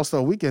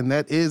All-Star Weekend,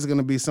 that is going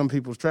to be some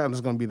people's travel.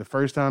 It's going to be the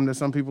first time that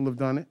some people have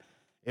done it.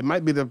 It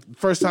might be the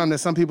first time that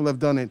some people have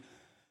done it,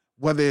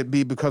 whether it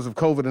be because of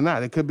COVID or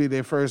not. It could be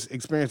their first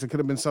experience. It could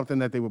have been something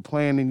that they were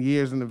planning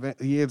years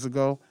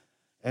ago,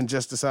 and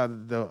just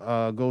decided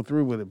to go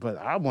through with it. But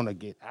I want to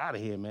get out of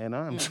here, man.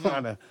 I'm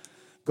trying to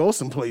go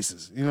some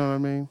places. You know what I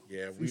mean?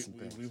 Yeah,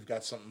 we've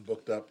got something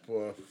booked up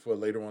for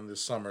later on this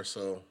summer.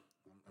 So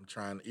I'm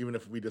trying, even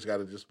if we just got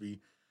to just be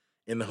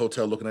in the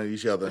hotel looking at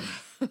each other.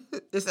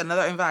 It's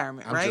another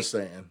environment, right? I'm just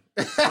saying.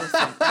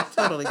 Listen, I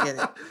totally get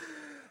it.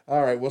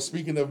 All right. Well,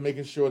 speaking of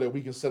making sure that we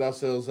can set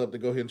ourselves up to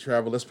go ahead and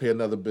travel, let's pay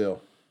another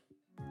bill.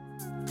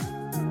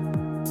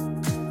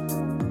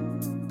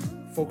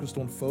 Focused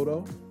on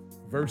photo,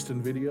 versed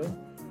in video,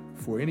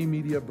 For Any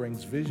Media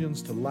brings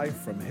visions to life,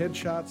 from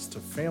headshots to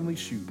family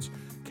shoots,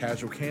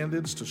 casual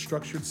candids to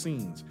structured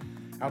scenes.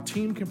 Our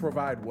team can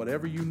provide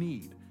whatever you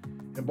need.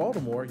 In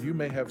Baltimore, you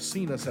may have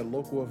seen us at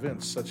local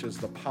events such as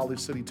the Poly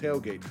City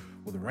Tailgate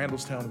or the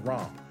Randallstown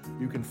Romp.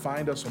 You can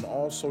find us on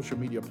all social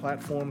media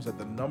platforms at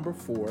the number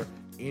 4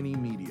 Any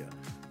Media.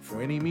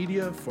 For Any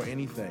Media, for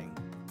anything.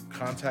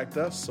 Contact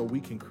us so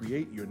we can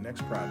create your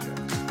next project.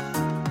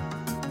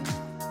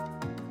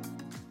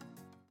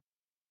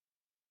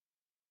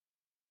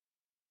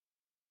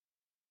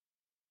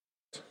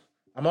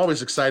 I'm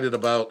always excited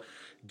about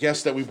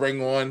guests that we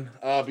bring on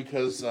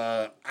because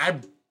I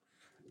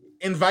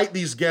invite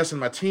these guests and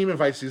my team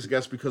invites these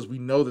guests because we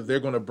know that they're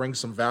going to bring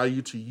some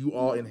value to you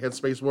all in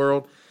Headspace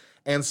world.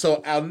 And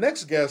so our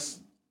next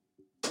guest,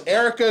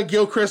 Erika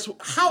Gilchrist,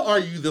 how are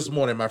you this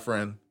morning, my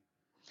friend?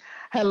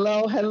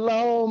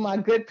 Hello, my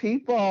good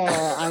people.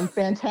 I'm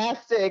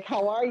fantastic.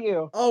 How are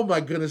you? Oh, my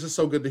goodness. It's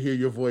so good to hear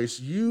your voice.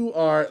 You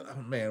are,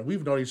 man,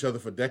 we've known each other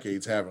for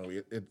decades, haven't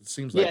we? It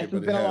seems like yes,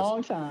 it's been a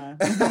long time.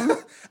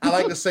 I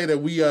like to say that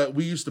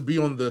we used to be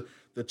on the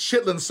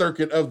Chitlin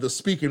circuit of the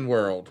speaking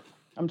world.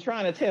 I'm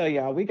trying to tell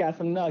y'all, we got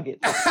some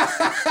nuggets.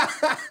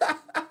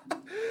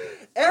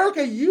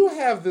 Erika, you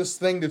have this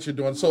thing that you're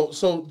doing.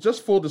 So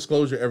just full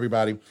disclosure,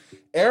 everybody.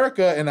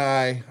 Erika and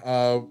I,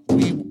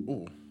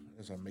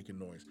 as I'm making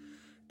noise.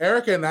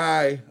 Erika and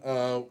I,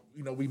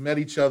 we met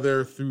each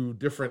other through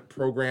different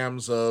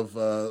programs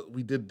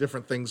we did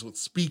different things with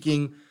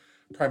speaking.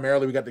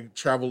 Primarily, we got to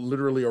travel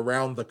literally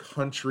around the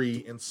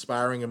country,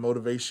 inspiring and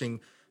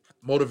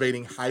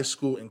motivating high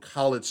school and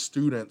college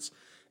students.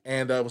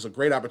 And it was a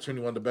great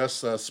opportunity, one of the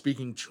best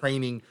speaking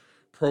training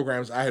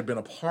programs I had been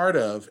a part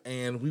of.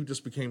 And we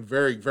just became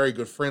very, very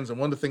good friends. And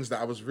one of the things that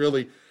I was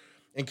really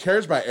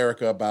encouraged by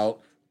Erika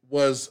about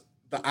was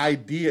the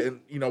idea,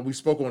 and we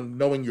spoke on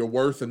knowing your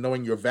worth and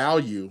knowing your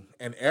value,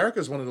 and Erika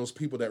is one of those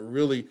people that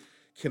really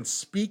can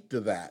speak to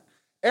that.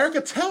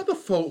 Erika, tell the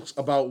folks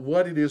about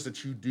what it is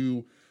that you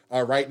do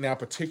right now,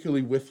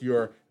 particularly with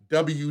your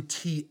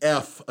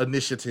WTF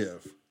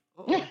initiative.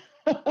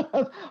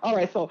 All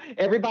right, so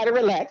everybody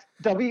relax.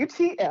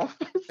 WTF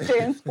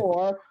stands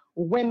for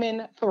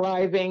Women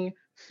Thriving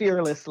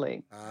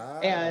Fearlessly.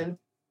 And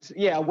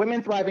yeah,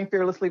 Women Thriving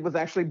Fearlessly was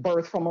actually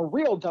birthed from a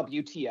real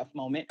WTF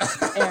moment.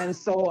 And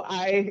so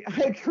I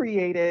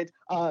created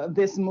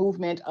this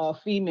movement of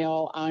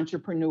female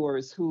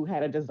entrepreneurs who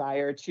had a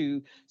desire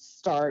to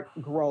start,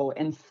 grow,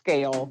 and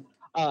scale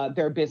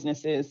their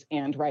businesses.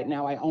 And right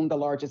now I own the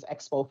largest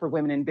expo for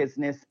women in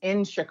business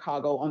in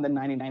Chicago on the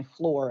 99th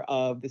floor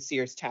of the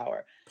Sears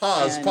Tower.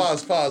 Pause.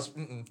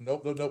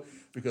 Nope.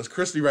 Because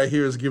Christy right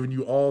here is giving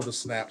you all the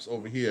snaps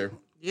over here.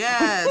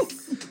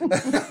 Yes.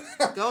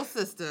 Go,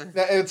 sister.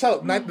 Now, and tell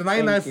the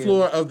 99th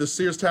floor of the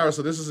Sears Tower.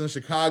 So this is in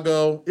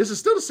Chicago. Is it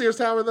still the Sears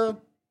Tower though?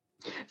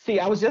 See,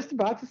 I was just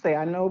about to say,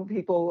 I know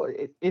people,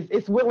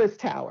 it's Willis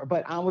Tower,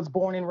 but I was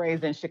born and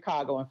raised in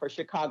Chicago, and for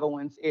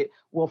Chicagoans, it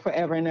will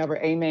forever and ever,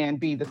 amen,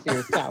 be the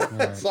Sears Tower.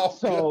 Right.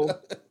 So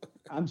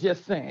I'm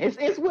just saying,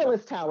 it's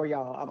Willis Tower,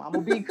 y'all. I'm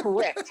gonna be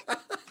correct.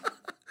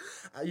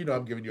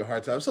 I'm giving you a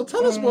hard time. So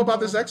tell us more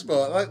about this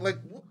expo. Like,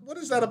 what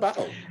is that about?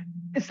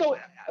 So,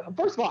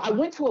 first of all, I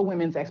went to a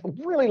women's expo,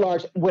 really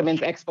large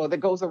women's expo that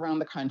goes around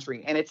the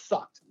country, and it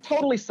sucked,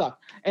 totally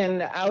sucked.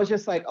 And I was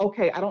just like,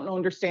 okay, I don't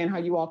understand how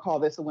you all call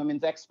this a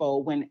women's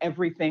expo when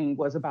everything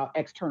was about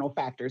external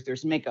factors.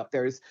 There's makeup,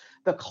 there's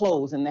the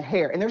clothes and the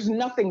hair, and there's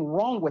nothing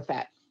wrong with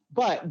that,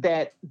 but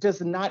that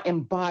does not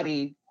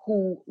embody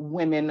who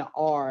women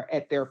are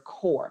at their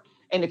core.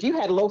 And if you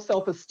had low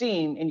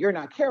self-esteem and you're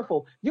not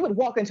careful, you would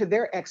walk into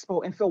their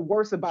expo and feel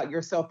worse about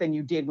yourself than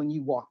you did when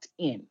you walked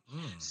in.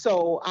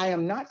 So I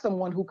am not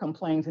someone who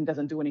complains and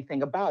doesn't do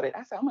anything about it.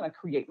 I said, I'm going to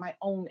create my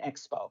own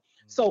expo.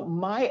 So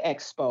my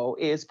expo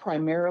is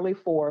primarily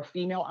for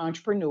female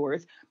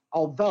entrepreneurs,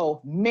 although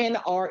men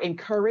are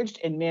encouraged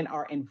and men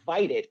are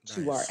invited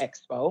to our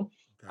expo.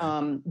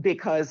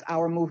 Because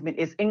our movement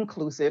is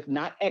inclusive,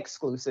 not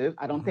exclusive.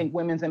 I don't think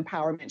women's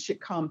empowerment should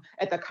come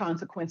at the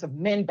consequence of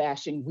men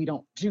bashing. We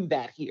don't do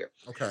that here.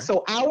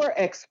 So our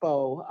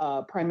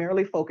expo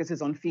primarily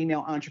focuses on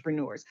female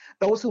entrepreneurs,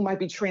 those who might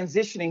be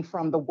transitioning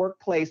from the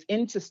workplace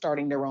into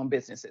starting their own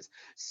businesses.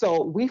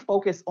 So we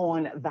focus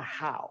on the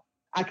how.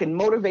 I can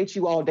motivate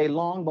you all day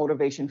long.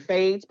 Motivation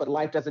fades, but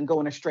life doesn't go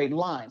in a straight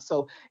line.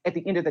 So at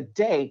the end of the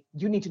day,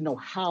 you need to know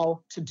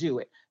how to do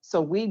it.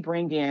 So we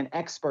bring in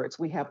experts.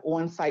 We have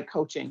on-site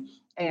coaching,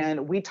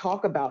 and we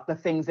talk about the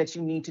things that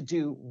you need to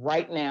do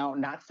right now,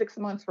 not 6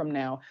 months from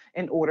now,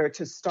 in order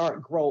to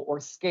start, grow, or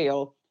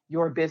scale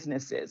your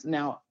businesses.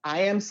 Now,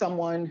 I am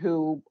someone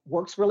who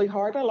works really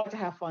hard. I like to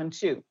have fun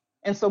too.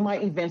 And so my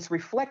events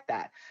reflect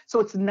that. So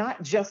it's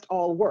not just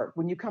all work.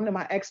 When you come to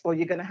my expo,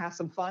 you're going to have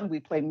some fun.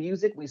 We play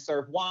music, we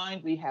serve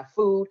wine, we have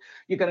food.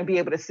 You're going to be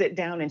able to sit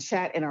down and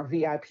chat in our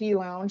VIP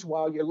lounge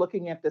while you're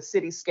looking at the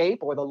cityscape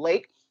or the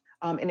lake.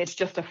 And it's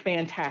just a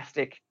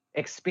fantastic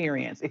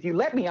experience. If you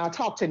let me, I'll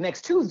talk to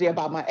next Tuesday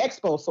about my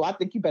expo. So I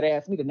think you better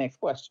ask me the next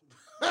question.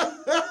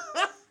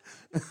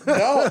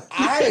 No,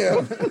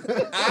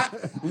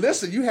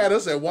 listen, you had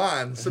us at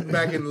wine, sitting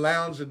back in the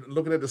lounge and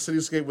looking at the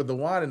cityscape with the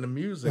wine and the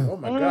music. Oh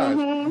my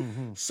gosh.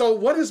 So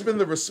what has been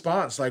the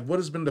response? Like, what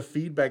has been the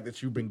feedback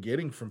that you've been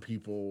getting from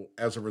people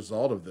as a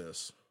result of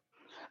this?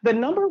 The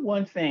number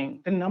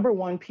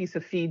one piece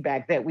of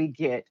feedback that we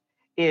get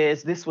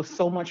is this was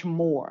so much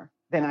more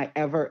than I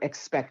ever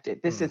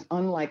expected. This is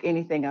unlike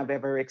anything I've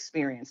ever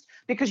experienced.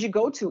 Because you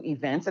go to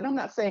events, and I'm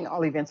not saying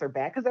all events are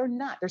bad, because they're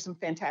not. There's some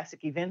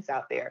fantastic events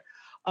out there.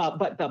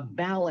 But the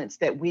balance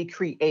that we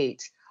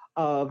create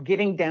of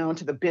getting down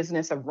to the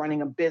business of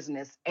running a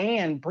business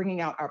and bringing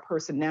out our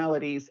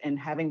personalities and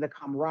having the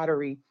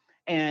camaraderie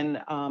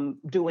and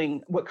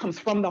doing what comes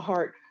from the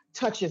heart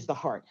touches the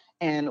heart.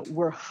 And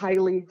we're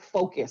highly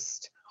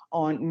focused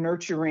on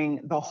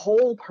nurturing the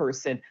whole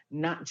person,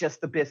 not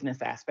just the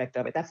business aspect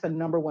of it. That's the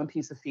number one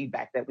piece of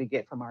feedback that we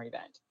get from our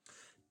event.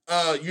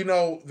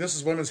 This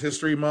is Women's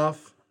History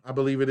Month, I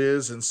believe it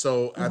is. And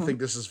so I think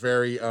this is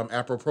very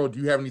apropos. Do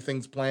you have any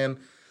things planned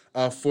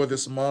for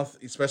this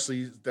month,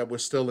 especially that we're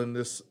still in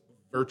this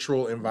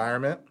virtual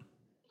environment?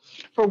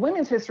 For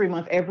Women's History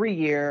Month every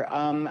year,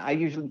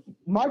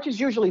 March is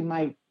usually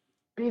my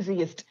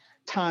busiest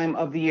time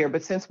of the year.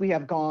 But since we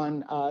have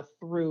gone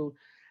through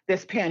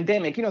this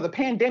pandemic, the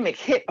pandemic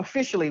hit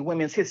officially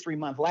Women's History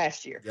Month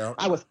last year. Yep.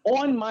 I was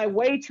on my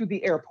way to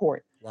the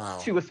airport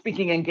to a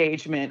speaking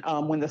engagement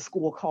when the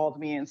school called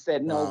me and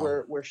said,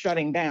 no, we're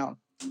shutting down.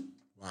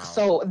 Wow.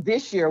 So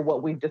this year,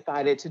 what we've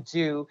decided to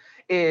do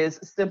is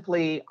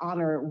simply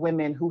honor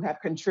women who have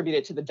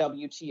contributed to the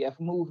WTF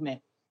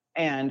movement.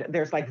 And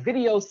there's like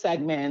video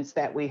segments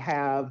that we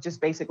have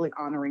just basically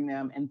honoring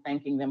them and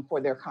thanking them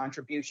for their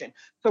contribution.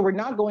 So we're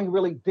not going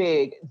really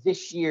big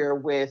this year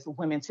with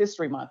Women's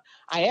History Month.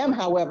 I am,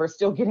 however,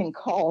 still getting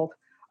called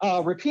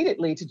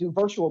repeatedly to do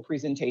virtual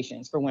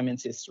presentations for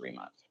Women's History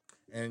Month.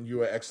 and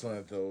you are excellent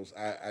at those.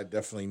 I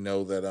definitely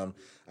know that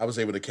I was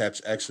able to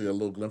catch actually a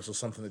little glimpse of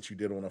something that you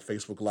did on a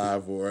Facebook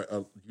Live or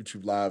a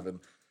YouTube Live, and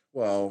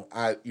well,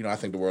 I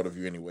think the world of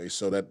you anyway,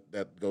 so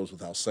that goes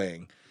without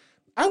saying.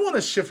 I want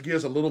to shift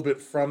gears a little bit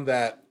from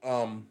that.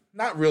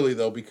 Not really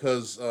though,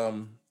 because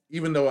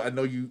even though I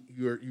know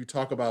you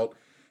talk about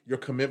your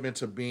commitment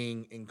to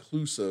being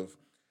inclusive,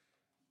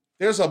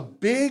 there's a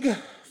big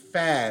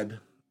fad.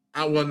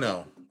 Well,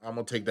 no, I'm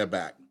gonna take that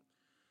back.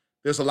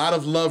 There's a lot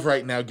of love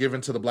right now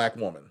given to the black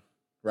woman,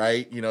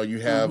 right? You know, you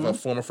have a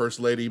former First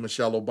Lady,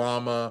 Michelle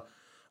Obama,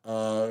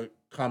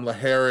 Kamala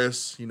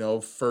Harris,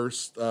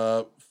 first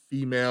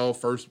female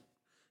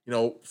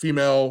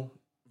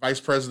vice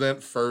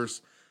president,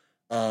 first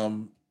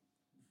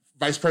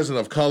vice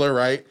president of color,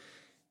 right?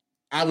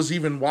 I was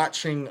even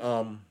watching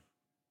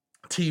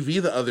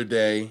TV the other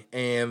day,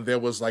 and there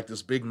was like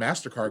this big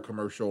MasterCard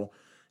commercial,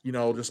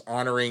 just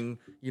honoring,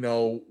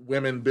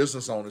 women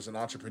business owners and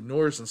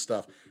entrepreneurs and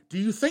stuff. Do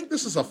you think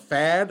this is a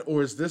fad,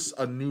 or is this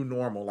a new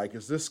normal? Like,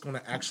 is this going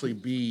to actually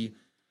be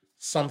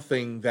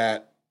something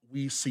that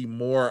we see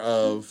more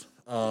of?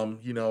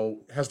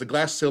 Has the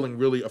glass ceiling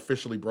really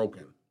officially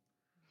broken?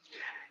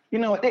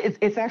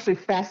 It's actually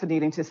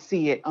fascinating to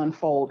see it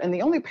unfold. And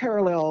the only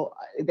parallel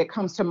that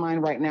comes to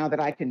mind right now that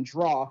I can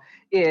draw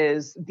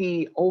is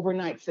the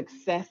overnight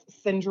success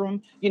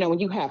syndrome. When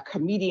you have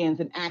comedians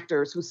and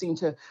actors who seem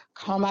to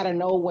come out of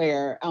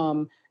nowhere,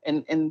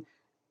 and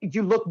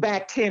you look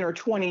back 10 or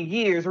 20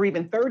 years or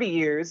even 30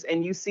 years,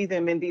 and you see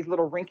them in these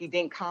little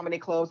rinky-dink comedy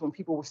clubs when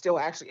people were still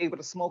actually able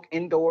to smoke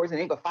indoors and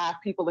even 5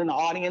 people in the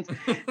audience.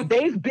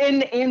 They've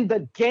been in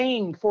the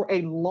game for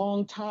a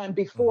long time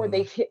before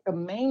they hit the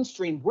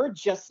mainstream. We're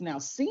just now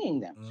seeing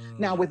them.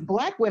 Now, with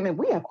Black women,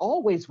 we have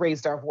always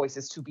raised our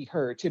voices to be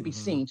heard, to be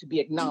seen, to be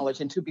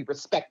acknowledged, and to be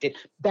respected.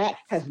 That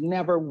has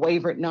never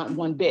wavered, not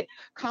one bit.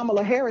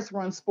 Kamala Harris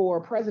runs for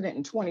president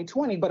in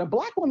 2020, but a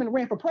Black woman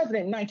ran for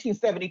president in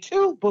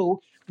 1972, boo.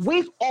 We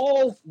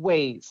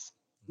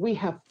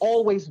have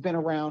always been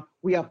around.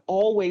 We have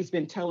always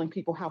been telling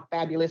people how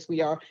fabulous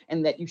we are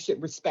and that you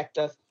should respect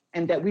us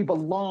and that we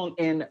belong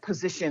in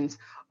positions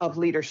of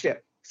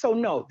leadership. So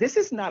no, this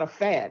is not a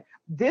fad.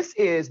 This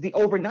is the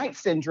overnight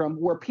syndrome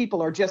where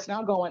people are just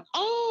now going,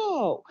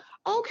 oh,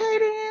 okay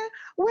then,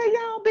 where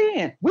y'all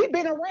been? We've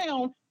been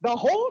around the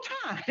whole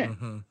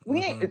time.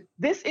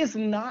 This is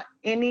not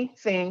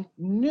anything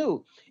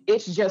new.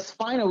 It's just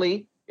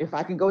finally, if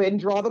I can go ahead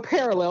and draw the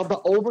parallel, the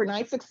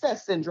overnight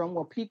success syndrome,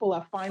 where people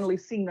have finally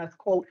seen us,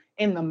 quote,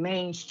 in the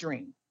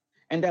mainstream.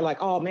 And they're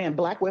like, oh man,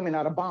 Black women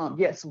are the bomb.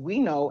 Yes, we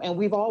know, and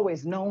we've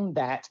always known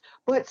that,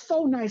 but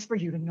so nice for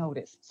you to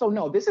notice. So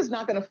no, this is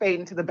not going to fade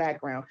into the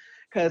background,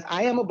 because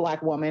I am a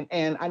Black woman,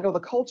 and I know the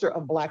culture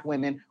of Black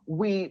women,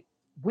 we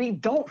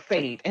don't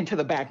fade into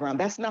the background.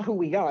 That's not who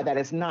we are. That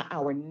is not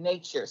our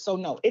nature. So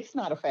no, it's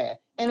not a fad,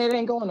 and it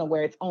ain't going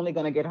nowhere. It's only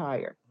going to get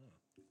higher.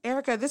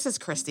 Erika, this is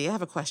Christy. I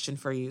have a question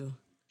for you.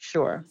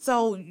 Sure.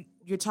 So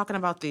you're talking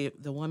about the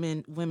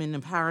women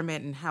empowerment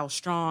and how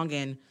strong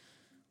and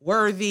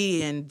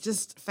worthy and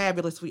just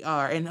fabulous we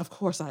are. And of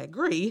course I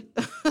agree.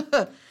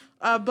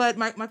 But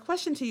my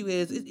question to you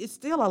is, it's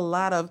still a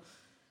lot of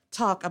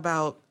talk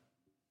about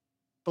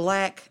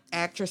Black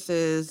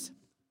actresses,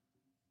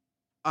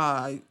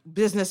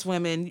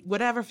 businesswomen,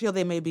 whatever field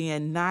they may be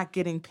in, not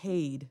getting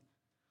paid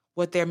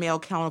what their male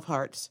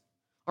counterparts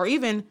or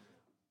even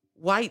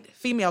white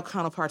female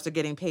counterparts are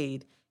getting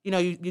paid.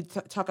 You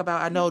talk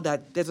about, I know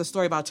that there's a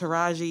story about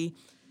Taraji,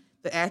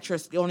 the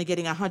actress, only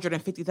getting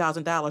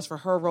 $150,000 for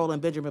her role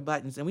in Benjamin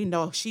Buttons. And we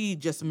know she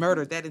just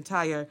murdered that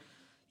entire,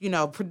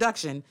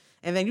 production.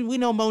 And then we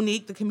know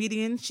Monique, the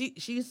comedian,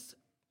 she's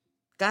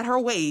got her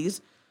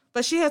ways,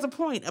 but she has a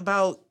point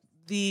about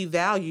the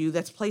value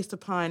that's placed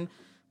upon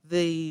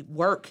the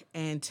work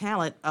and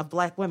talent of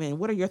Black women.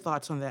 What are your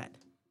thoughts on that?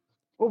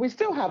 Well, we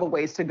still have a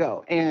ways to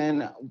go.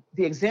 And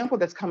the example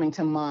that's coming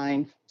to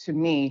mind to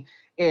me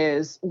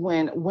is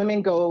when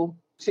women go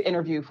to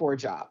interview for a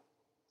job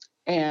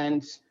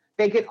and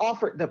they get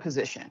offered the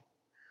position.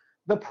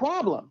 The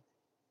problem,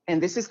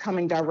 and this is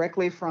coming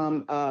directly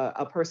from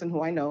a person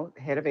who I know,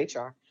 the head of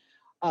HR,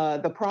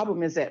 the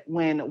problem is that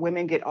when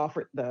women get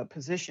offered the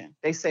position,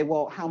 they say,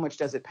 well, how much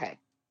does it pay?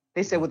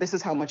 They say, well, this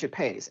is how much it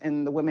pays.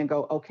 And the women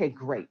go, okay,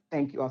 great.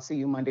 Thank you. I'll see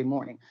you Monday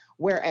morning.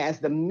 Whereas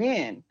the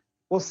men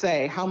will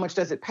say, how much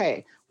does it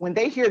pay? When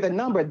they hear the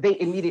number, they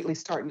immediately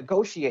start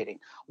negotiating.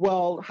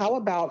 Well, how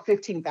about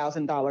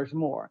 $15,000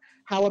 more?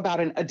 How about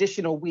an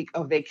additional week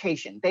of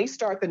vacation? They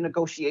start the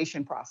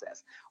negotiation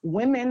process.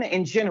 Women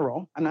in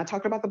general, I'm not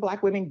talking about the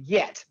Black women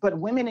yet, but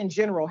women in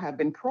general have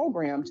been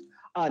programmed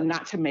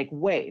not to make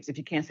waves. If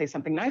you can't say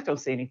something nice, don't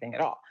say anything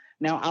at all.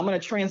 Now, I'm going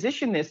to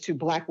transition this to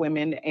Black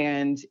women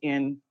and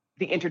in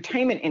the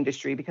entertainment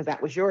industry, because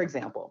that was your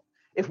example.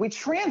 If we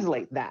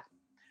translate that,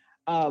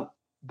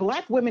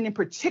 Black women in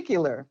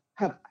particular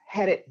have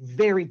had it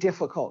very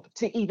difficult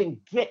to even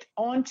get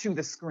onto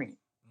the screen.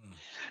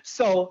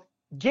 So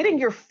getting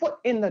your foot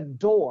in the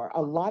door,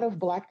 a lot of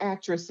Black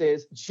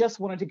actresses just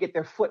wanted to get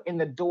their foot in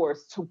the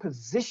doors to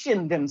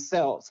position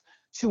themselves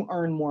to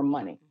earn more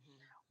money.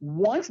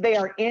 Once they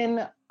are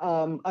in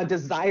a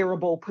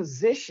desirable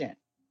position,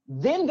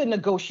 then the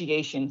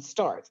negotiation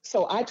starts.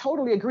 So I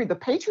totally agree. The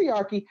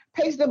patriarchy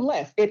pays them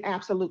less. It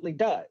absolutely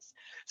does.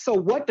 So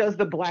what does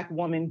the Black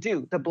woman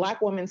do? The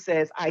Black woman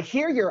says, I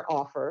hear your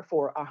offer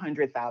for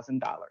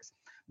 $100,000.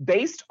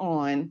 Based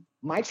on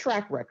my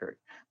track record,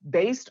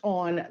 based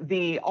on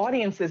the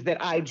audiences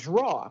that I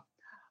draw,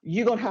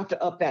 you're going to have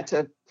to up that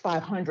to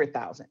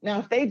 500,000. Now,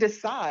 if they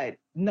decide,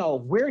 no,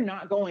 we're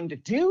not going to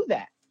do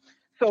that.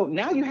 So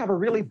now you have a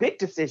really big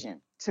decision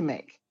to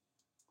make.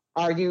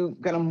 Are you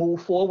going to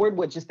move forward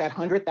with just that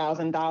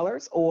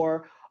 $100,000?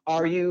 Or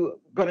are you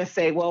going to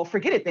say, well,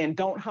 forget it then,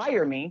 don't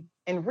hire me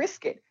and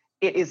risk it?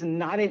 It is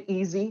not an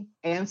easy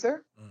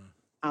answer.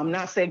 I'm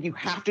not saying you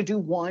have to do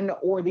one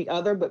or the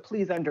other, but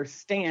please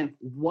understand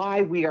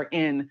why we are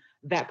in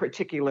that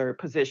particular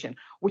position,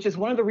 which is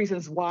one of the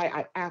reasons why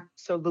I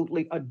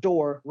absolutely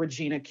adore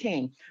Regina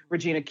King.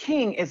 Regina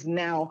King is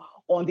now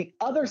on the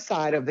other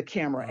side of the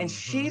camera, and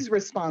she's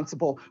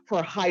responsible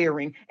for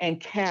hiring and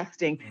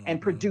casting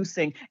and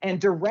producing and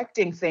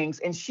directing things.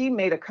 And she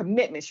made a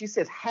commitment. She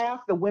says,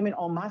 half the women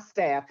on my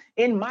staff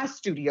in my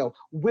studio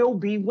will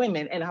be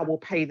women, and I will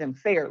pay them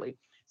fairly.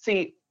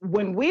 See,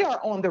 when we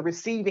are on the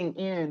receiving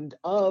end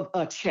of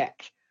a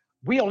check,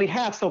 we only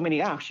have so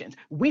many options.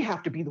 We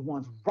have to be the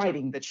ones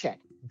writing the check.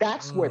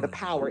 That's where the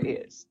power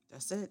is.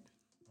 That's it.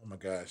 Oh my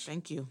gosh.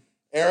 Thank you.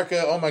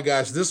 Erika, oh my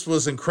gosh, this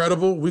was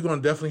incredible. We're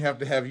going to definitely have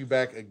to have you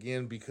back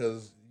again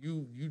because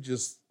you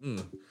just,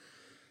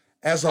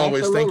 as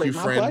always, Absolutely. thank you,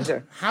 My friend.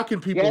 pleasure. How can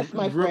people, Yes,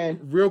 my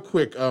friend. real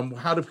quick,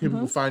 how do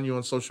people find you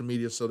on social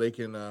media so they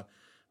can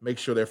make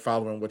sure they're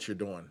following what you're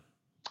doing?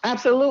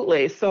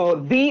 Absolutely. So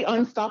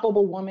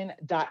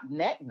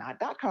theunstoppablewoman.net, not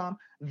 .com,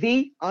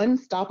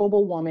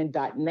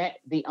 theunstoppablewoman.net,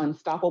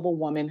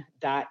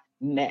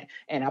 theunstoppablewoman.net.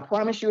 And I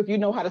promise you, if you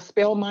know how to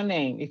spell my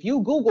name, if you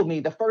Google me,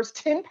 the first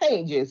 10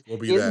 pages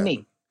is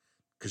me.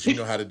 Because you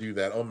know how to do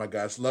that. Oh my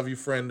gosh. Love you,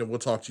 friend, and we'll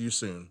talk to you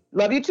soon.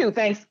 Love you too.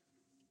 Thanks.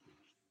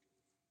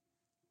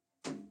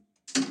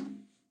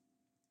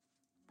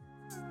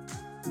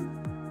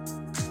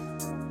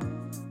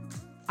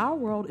 Our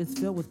world is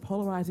filled with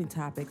polarizing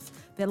topics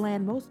that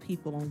land most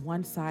people on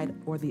one side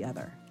or the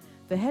other.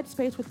 The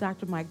Headspace with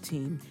Dr. Mike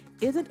team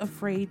isn't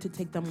afraid to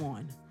take them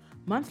on.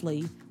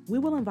 Monthly, we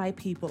will invite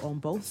people on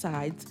both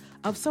sides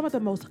of some of the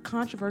most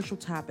controversial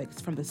topics,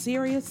 from the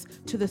serious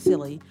to the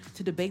silly,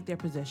 to debate their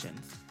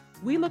positions.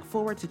 We look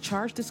forward to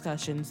charged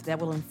discussions that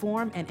will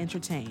inform and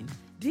entertain.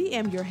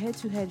 DM your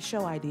head-to-head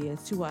show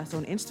ideas to us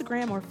on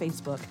Instagram or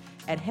Facebook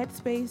at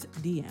Headspace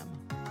DM.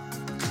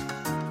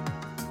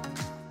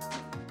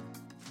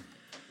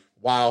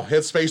 Wow,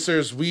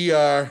 Headspacers, we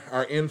are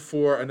in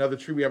for another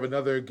treat. We have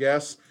another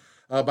guest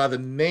by the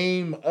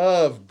name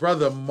of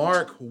Brother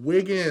Mark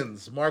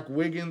Wiggins. Mark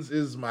Wiggins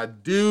is my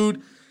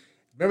dude.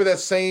 Remember that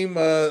same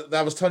that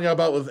I was telling you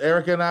about with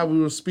Erika and I?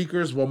 We were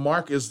speakers. Well,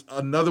 Mark is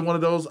another one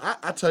of those.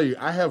 I tell you,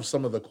 I have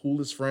some of the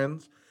coolest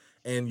friends,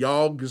 and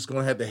y'all just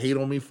going to have to hate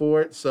on me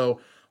for it. So,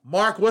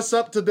 Mark, what's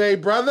up today,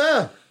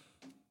 brother?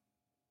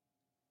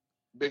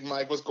 Big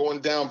Mike, what's going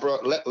down, bro?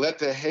 Let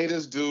the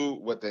haters do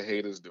what the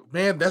haters do.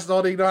 Man, that's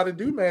all they know how to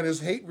do, man, is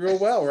hate real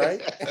well,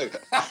 right?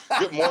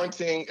 Good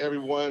morning,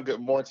 everyone. Good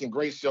morning.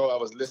 Great show. I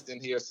was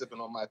listening here, sipping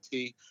on my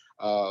tea,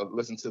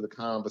 listening to the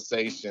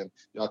conversation.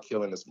 Y'all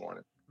killing this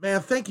morning. Man,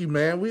 thank you,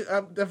 man.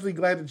 I'm definitely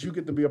glad that you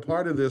get to be a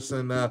part of this,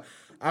 and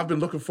I've been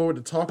looking forward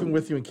to talking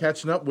with you and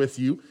catching up with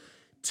you.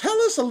 Tell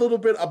us a little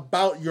bit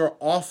about your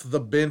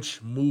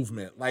off-the-bench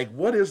movement. Like,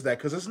 what is that?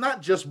 Because it's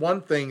not just one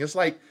thing. It's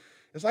like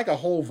a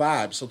whole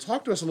vibe. So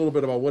talk to us a little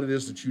bit about what it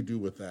is that you do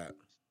with that.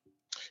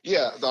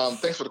 Yeah,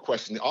 thanks for the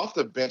question. The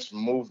off-the-bench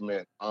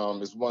movement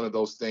is one of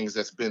those things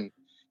that's been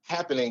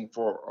happening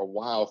for a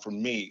while for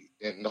me.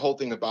 And the whole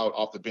thing about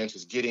off the bench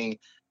is getting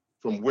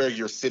from where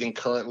you're sitting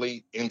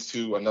currently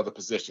into another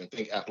position.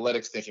 Think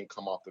athletics, thinking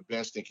come off the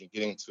bench, thinking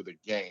getting to the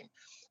game.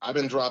 I've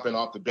been dropping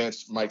off the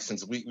bench, Mike,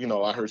 since I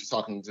heard you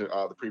talking to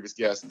the previous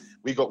guest.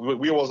 We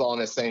was all in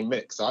that same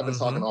mix. So I've been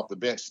talking off the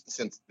bench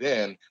since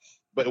then,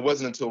 but it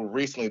wasn't until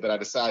recently that I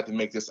decided to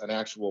make this an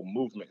actual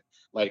movement.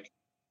 Like,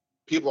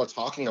 people are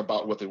talking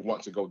about what they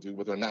want to go do,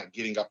 but they're not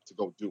getting up to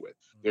go do it.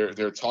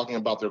 They're talking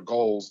about their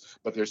goals,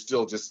 but they're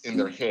still just in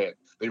their head.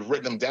 They've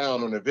written them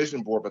down on a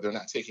vision board, but they're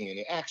not taking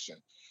any action.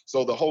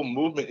 So the whole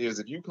movement is,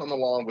 if you come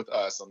along with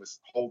us on this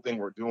whole thing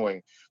we're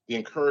doing, the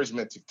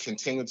encouragement to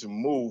continue to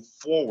move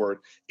forward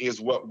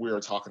is what we're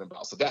talking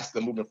about. So that's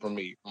the movement for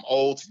me, from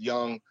old to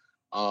young,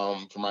 for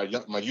my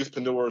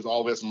youthpreneurs,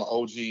 all this, my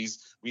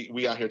OGs.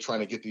 We out here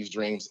trying to get these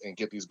dreams and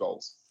get these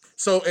goals.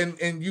 So,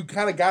 and you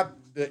kind of got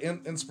the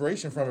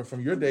inspiration from it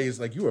from your days,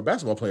 like you were a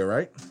basketball player,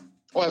 right?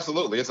 Oh,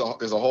 absolutely. There's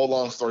a whole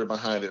long story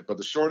behind it, but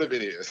the short of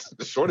it is,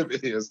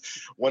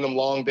 one of them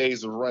long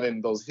days of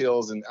running those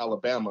hills in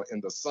Alabama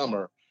in the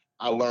summer,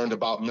 I learned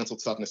about mental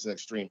toughness and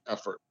extreme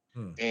effort.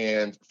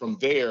 And from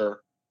there,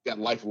 that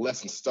life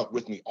lesson stuck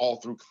with me all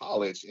through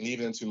college and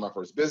even into my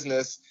first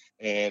business.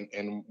 And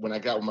when I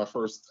got with my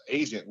first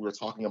agent, we were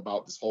talking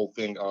about this whole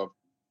thing of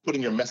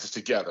putting your message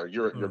together.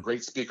 You're a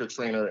great speaker,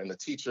 trainer, and the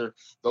teacher.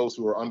 Those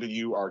who are under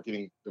you are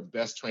getting the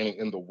best training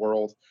in the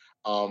world.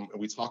 And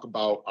we talk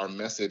about our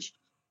message,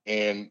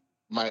 and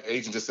my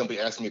agent just simply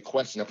asked me a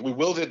question. After we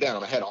whittled it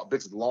down, I had a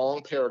big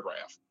long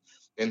paragraph,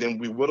 and then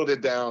we whittled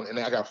it down, and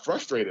then I got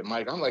frustrated,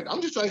 Mike. I'm like,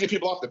 I'm just trying to get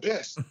people off the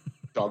bench.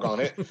 Doggone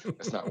it.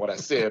 That's not what I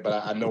said,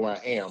 but I know where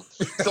I am.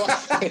 So I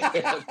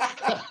said,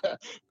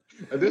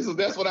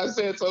 that's what I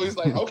said. So he's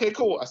like, okay,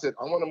 cool. I said,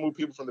 I want to move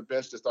people from the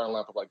bench to starting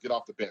lineup. Like, get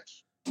off the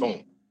bench.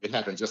 Boom. It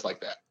happened just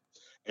like that.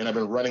 And I've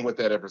been running with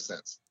that ever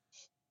since.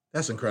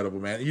 That's incredible,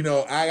 man. You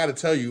know, I got to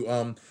tell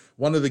you,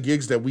 one of the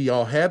gigs that we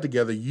all had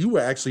together, you were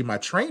actually my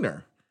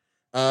trainer.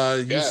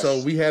 Yes.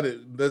 So we had it.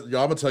 Y'all, I'm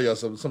gonna tell y'all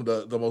some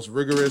of the most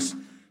rigorous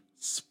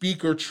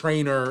speaker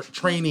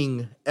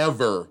training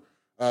ever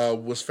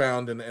was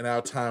found in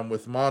our time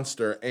with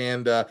Monster.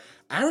 And I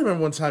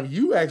remember one time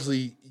you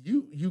actually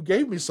you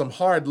gave me some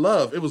hard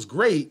love. It was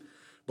great,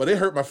 but it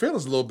hurt my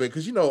feelings a little bit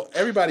because, you know,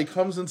 everybody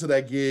comes into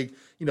that gig,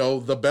 you know,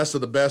 the best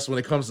of the best when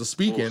it comes to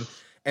speaking.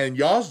 Oof. And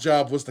y'all's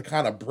job was to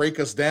kind of break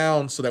us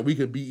down so that we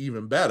could be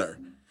even better.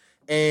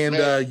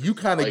 And you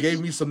kind of gave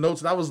me some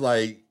notes, and I was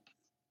like,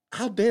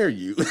 how dare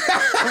you?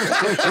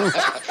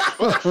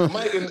 Well,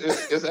 Mike,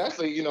 it's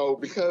actually, you know,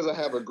 because I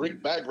have a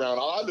Greek background,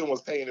 all I did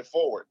was paying it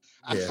forward.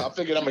 I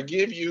figured I'm going to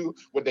give you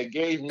what they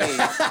gave me, and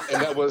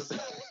that was,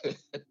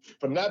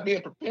 for not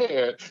being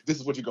prepared, this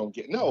is what you're going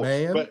to get. No,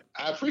 man. But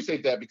I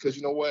appreciate that because,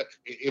 you know what,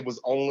 it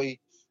was only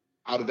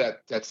out of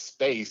that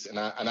space, and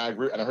I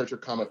agree, and I heard your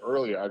comment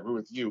earlier, I agree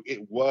with you,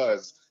 it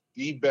was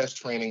the best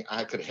training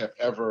I could have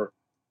ever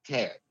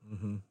had.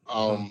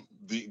 Mm-hmm.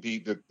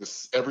 The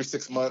every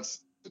 6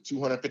 months, the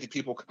 250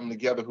 people coming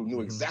together who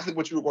knew exactly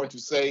what you were going to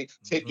say,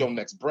 take your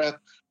next breath,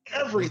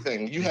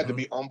 everything. You had to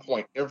be on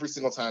point every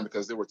single time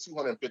because there were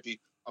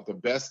 250 of the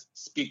best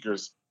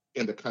speakers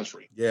in the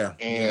country. Yeah.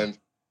 And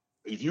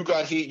if you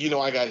got heat, you know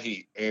I got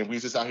heat. And we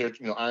just out here,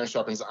 you know, iron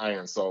sharpens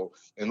iron. So,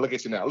 and look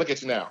at you now. Look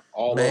at you now.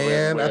 All over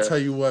everywhere. I tell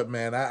you what,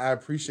 man, I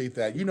appreciate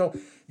that. You know,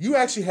 you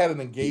actually had an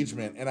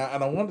engagement, and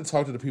I wanted to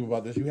talk to the people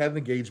about this. You had an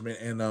engagement,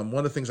 and one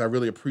of the things I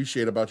really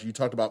appreciate about you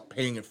talked about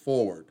paying it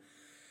forward.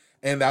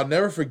 And I'll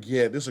never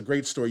forget, this is a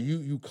great story.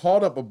 You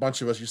called up a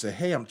bunch of us. You said,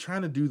 hey, I'm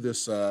trying to do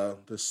this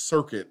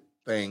circuit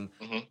thing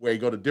where you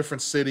go to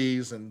different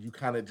cities and you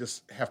kind of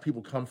just have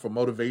people come for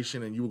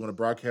motivation, and you were going to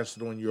broadcast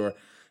it on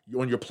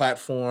your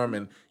platform.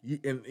 And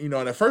you know,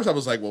 and at first I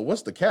was like, well,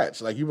 what's the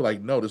catch? Like, you were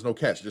like, no, there's no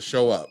catch. Just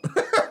show up.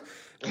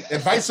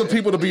 Invite some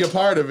people to be a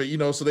part of it, you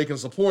know, so they can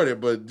support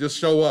it, but just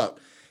show up.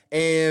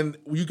 And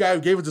you guys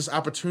gave us this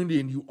opportunity,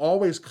 and you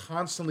always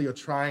constantly are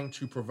trying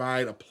to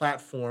provide a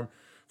platform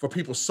for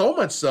people, so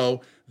much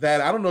so that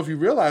I don't know if you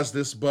realize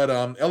this, but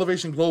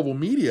Elevation Global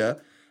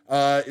Media,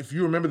 if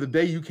you remember the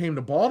day you came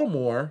to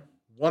Baltimore,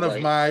 one of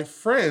my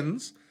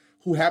friends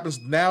who happens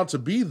now to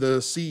be the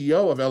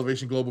CEO of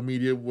Elevation Global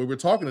Media, where we're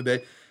talking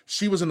today,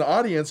 she was in the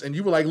audience, and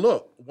you were like,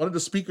 look, one of the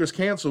speakers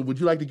canceled. Would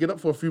you like to get up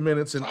for a few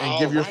minutes and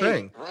give your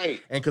thing?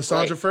 Right. And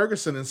Cassandra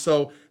Ferguson. And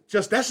so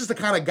that's just the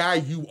kind of guy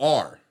you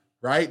are,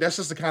 right? That's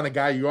just the kind of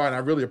guy you are, and I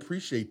really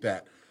appreciate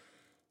that.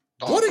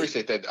 Oh, I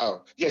appreciate that.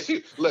 Oh, yeah,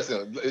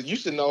 listen, you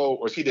should know,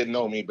 or she didn't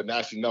know me, but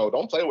now she know.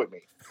 Don't play with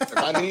me. If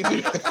I need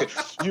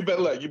you, you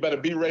better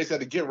be ready,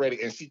 to get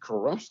ready. And she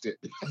crushed it.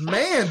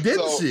 Man,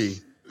 didn't she?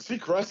 She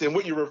crushed it. And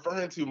what you're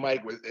referring to,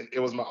 Mike,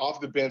 it was my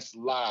Off the Bench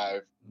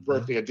Live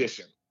birthday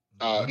edition.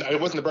 No, it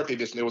wasn't the birthday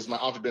edition. It was my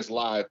Off the Bench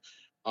Live,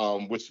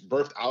 which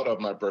birthed out of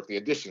my birthday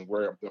edition,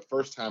 where the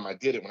first time I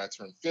did it when I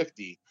turned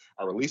 50,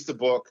 I released a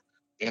book.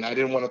 And I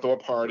didn't want to throw a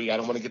party. I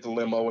didn't want to get the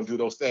limo and do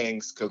those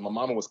things because my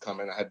mama was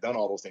coming. I had done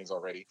all those things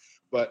already.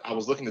 But I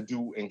was looking to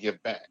do and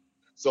give back.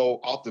 So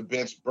Off the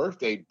Bench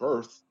birthday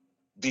birthed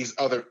these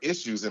other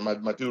issues. And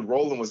my dude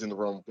Roland was in the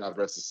room, God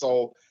rest his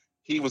soul.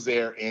 He was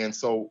there. And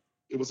so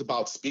it was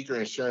about speaker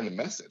and sharing the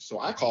message. So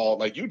I called,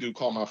 like you do,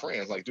 call my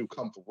friends. Like, dude,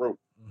 come through.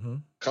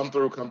 Come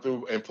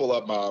through and pull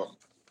up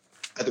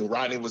I think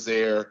Rodney was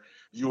there.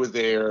 You were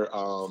there.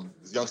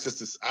 Young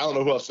sisters. I don't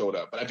know who else showed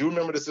up. But I do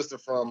remember the sister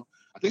from,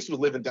 I think she was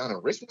living down in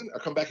Richmond. I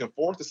come back and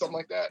forth or something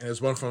like that. And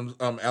there's one from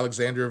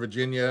Alexandria,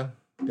 Virginia,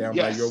 down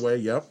by your way.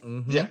 Yep.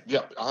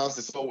 Yeah.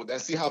 Honestly, so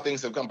see how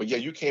things have come. But yeah,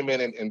 you came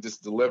in and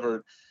just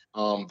delivered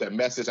that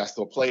message. I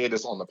still play it.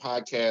 It's on the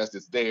podcast.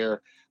 It's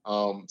there.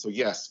 So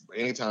yes,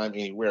 anytime,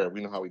 anywhere,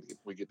 we know how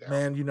we get down.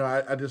 Man, you know,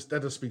 that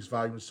just speaks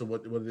volumes to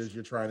what it is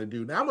you're trying to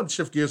do. Now I'm going to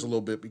shift gears a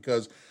little bit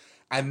because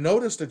I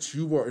noticed that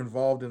you were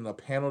involved in a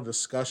panel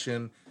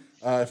discussion.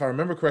 If I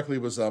remember correctly,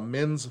 it was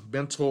men's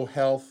mental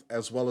health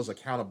as well as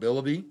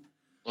accountability.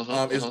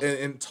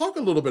 And talk a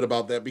little bit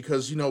about that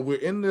because, you know,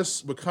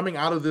 we're coming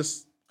out of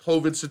this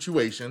COVID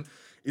situation.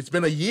 It's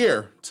been a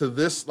year to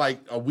this, like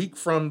a week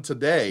from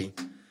today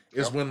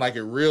is when like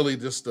it really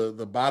just,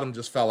 the bottom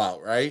just fell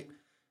out, right?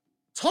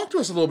 Talk to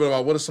us a little bit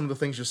about what are some of the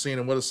things you're seeing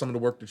and what is some of the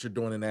work that you're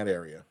doing in that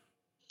area.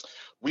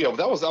 I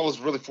was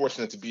really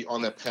fortunate to be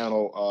on that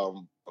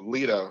panel.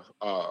 Lita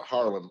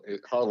Harlan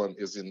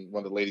is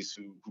one of the ladies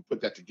who put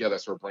that together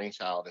as her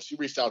brainchild, and she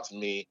reached out to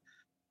me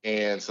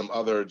and some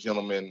other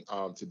gentlemen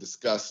to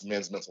discuss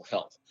men's mental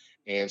health.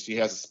 and she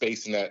has a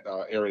space in that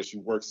area she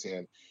works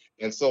in.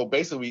 And so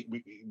basically,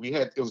 we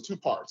had, it was two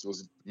parts. It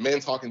was men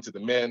talking to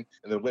the men,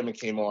 and then women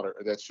came on. Or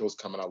that show's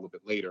coming out a little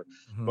bit later.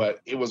 Mm-hmm.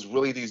 But it was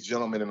really these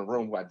gentlemen in the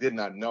room who I did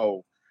not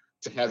know,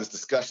 to have this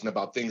discussion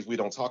about things we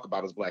don't talk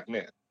about as Black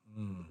men.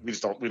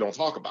 We don't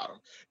talk about them.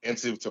 And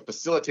to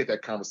facilitate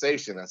that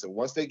conversation, I said,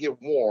 once they get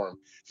warm,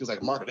 she was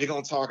like, Mark, are they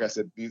gonna talk? I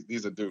said,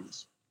 these are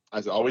dudes. I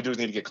said, all we do is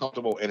need to get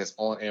comfortable, and it's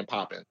on and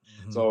popping.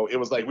 Mm-hmm. So it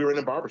was like we were in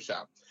a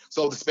barbershop.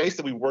 So the space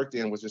that we worked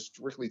in was just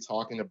strictly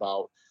talking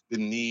about the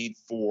need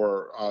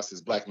for us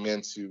as Black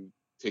men to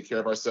take care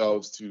of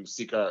ourselves, to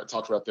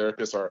talk to our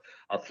therapists, our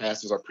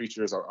pastors, our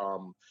preachers,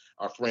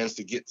 our friends,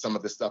 to get some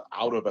of this stuff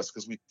out of us,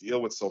 because we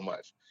deal with so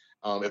much.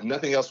 If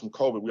nothing else from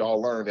COVID, we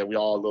all learned that we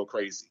all a little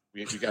crazy.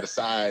 We got a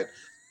side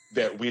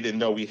that we didn't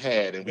know we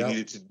had, and we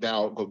needed to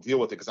now go deal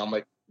with it, because I'm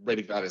like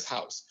ready to get out of his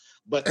house.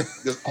 But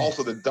there's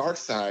also the dark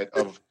side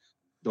of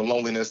the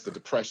loneliness, the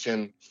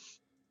depression,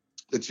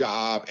 the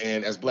job.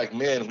 And as Black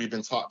men, we've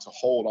been taught to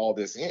hold all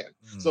this in.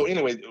 So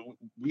anyway,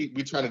 we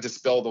try to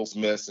dispel those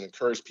myths and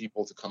encourage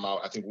people to come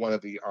out. I think one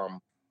of the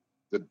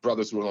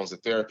brothers who was a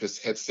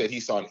therapist had said he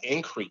saw an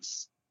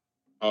increase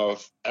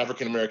of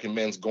African-American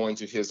men going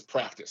to his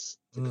practice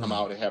to come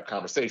out and have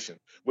conversation,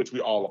 which we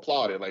all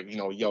applauded, like,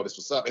 yo, this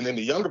was up. And then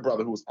the younger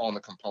brother who was on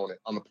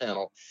the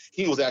panel,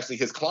 he was actually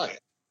his client.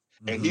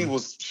 And he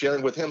was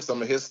sharing with him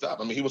some of his stuff.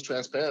 I mean, he was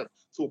transparent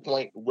to a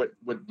point what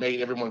made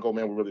everyone go,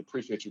 man, we really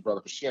appreciate you,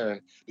 brother, for sharing,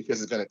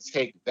 because it's going to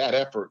take that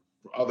effort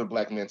for other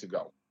Black men to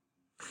go.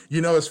 You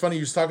know, it's funny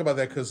you talk about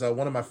that, because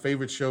one of my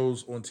favorite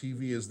shows on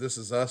TV is This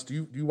Is Us.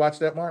 Do you watch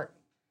that, Mark?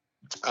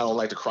 I don't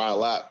like to cry a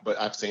lot, but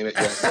I've seen it,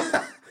 yes.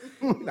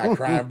 You're not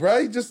crying,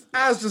 bro.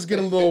 Eyes just get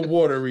a little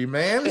watery,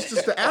 man. It's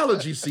just the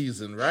allergy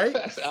season, right?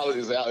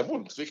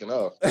 Allergies. Speaking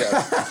of,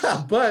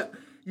 yeah. But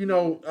you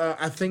know,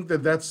 I think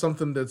that's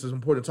something that's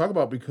important to talk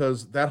about,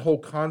 because that whole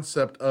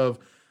concept of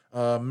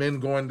men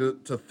going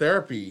to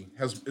therapy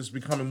is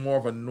becoming more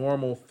of a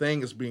normal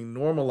thing. It's being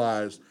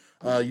normalized.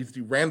 You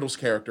see Randall's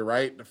character,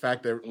 right? The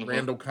fact that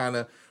Randall kind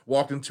of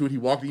walked into it. He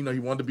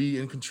wanted to be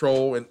in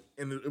control, and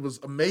it was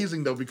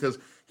amazing though, because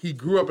he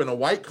grew up in a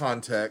white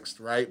context,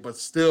 right? But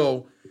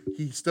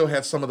he still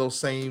had some of those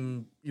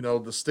same,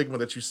 the stigma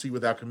that you see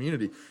with our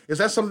community. Is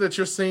that something that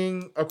you're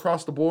seeing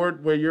across the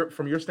board,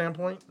 from your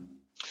standpoint?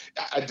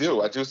 I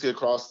do see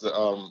across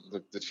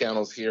the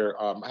channels here.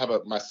 I have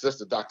my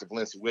sister, Dr.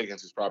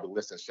 Wiggins, who's probably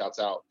listening. Shouts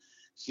out.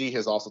 She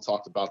has also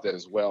talked about that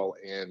as well,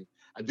 and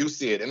I do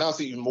see it. And I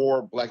see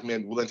more Black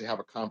men willing to have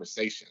a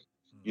conversation.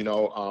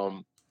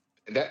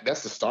 And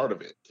that's the start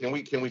of it. Can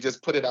we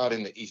just put it out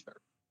in the ether?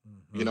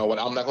 You know what?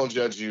 I'm not gonna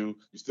judge you.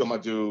 You're still my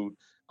dude.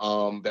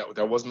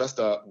 That was messed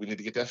up. We need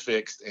to get that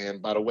fixed.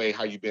 And by the way,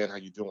 how you been? How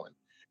you doing?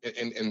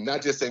 And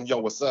not just saying, yo,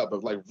 what's up,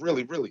 but like,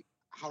 really, really,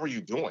 how are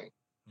you doing?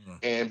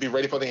 And be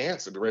ready for the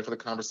answer, be ready for the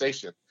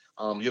conversation.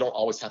 You don't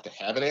always have to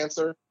have an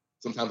answer.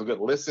 Sometimes a good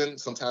listen.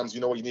 Sometimes,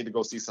 you need to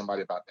go see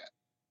somebody about that.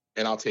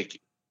 And I'll take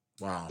you.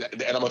 Wow.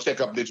 And I'm gonna check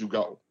up, did you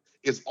go?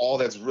 It's all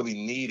that's really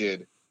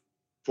needed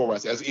for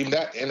us, as even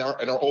that in our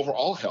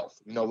overall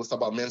health. Let's talk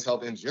about men's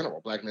health in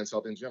general, Black men's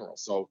health in general.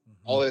 So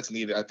all that's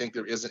needed. I think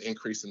there is an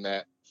increase in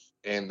that.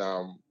 And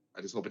I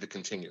just hope it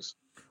continues.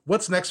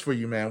 What's next for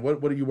you, man?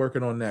 What are you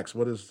working on next?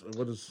 What is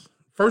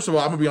First of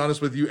all, I'm gonna be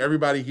honest with you.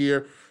 Everybody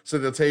here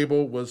sitting at the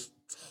table was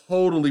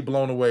totally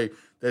blown away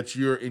that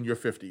you're in your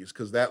 50s,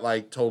 because that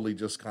totally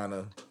just kind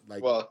of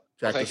jacked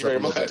thank us you very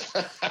up a much.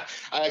 bit.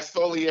 I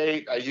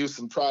exfoliate. I use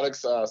some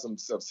products,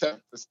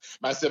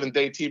 my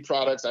 7-day tea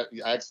products. I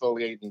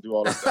exfoliate and do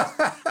all this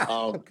stuff.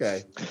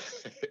 Okay.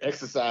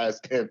 Exercise,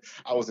 and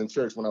I was in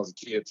church when I was a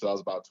kid till I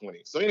was about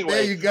 20. So anyway,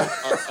 there you go.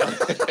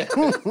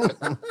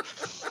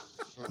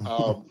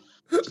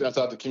 Shout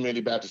out to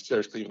Community Baptist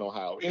Church, Cleveland,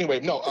 Ohio. Anyway,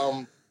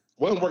 no.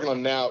 What I'm working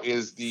on now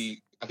is I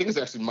think it's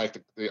actually, Mike,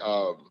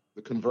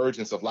 the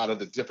convergence of a lot of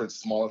the different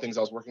smaller things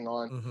I was working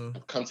on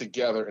have come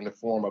together in the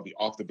form of the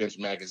Off the Bench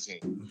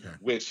magazine,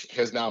 which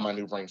has now my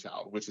new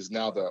brainchild, which is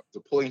now the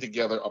pulling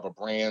together of a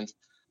brand,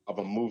 of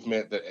a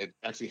movement that it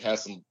actually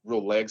has some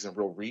real legs and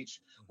real reach.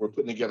 We're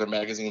putting together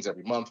magazines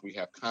every month. We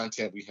have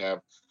content. We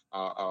have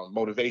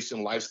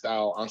motivation,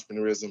 lifestyle,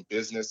 entrepreneurism,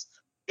 business,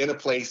 in a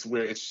place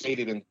where it's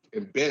shaded and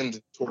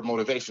bend toward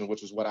motivation,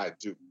 which is what I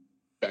do.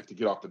 Back to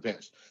Get Off the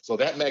Bench. So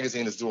that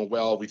magazine is doing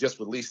well. We just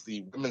released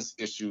the women's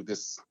issue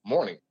this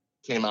morning,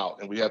 came out,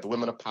 and we have the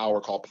Women of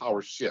Power called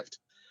Power Shift.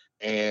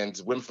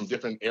 And women from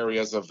different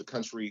areas of the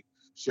country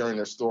sharing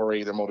their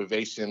story, their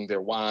motivation,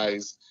 their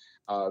whys,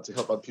 to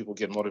help other people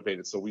get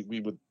motivated. So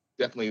we would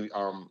definitely,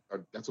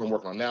 that's what I'm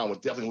working on now.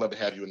 We'd definitely love to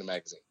have you in the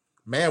magazine.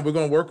 Man, we're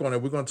going to work on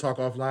it. We're going to talk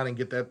offline and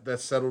get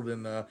that settled,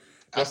 and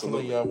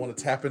definitely want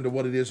to tap into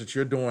what it is that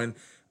you're doing.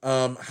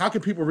 How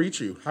can people reach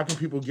you? How can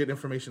people get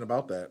information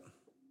about that?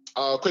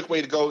 A quick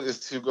way to go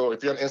is to go,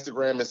 if you're on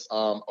Instagram, it's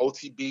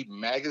OTB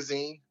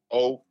Magazine,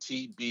 or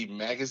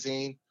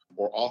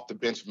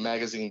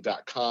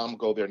offthebenchmagazine.com.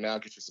 Go there now,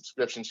 get your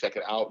subscription, check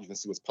it out. You can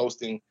see what's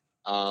posting.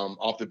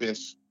 Off the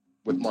Bench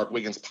with Mark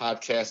Wiggins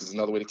podcast is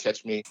another way to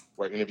catch me,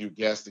 where I interview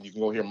guests, and you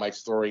can go hear Mike's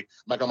story.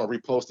 Mike, I'm going to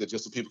repost it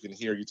just so people can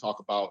hear you talk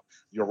about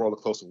your roller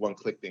coaster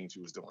one-click thing that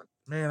you was doing.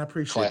 Man, I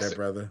appreciate that,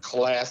 brother.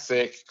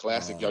 Classic,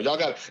 y'all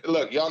got it.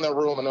 Look, y'all in that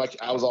room. I know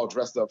I was all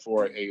dressed up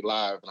for a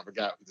live, and I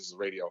forgot this is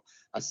radio.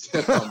 I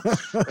said,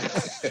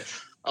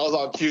 I was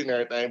all cute and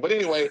everything. But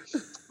anyway,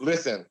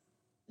 listen,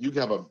 you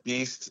have a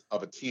beast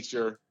of a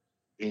teacher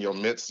in your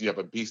midst. You have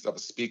a beast of a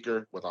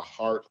speaker with a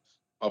heart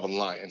of a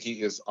lion. And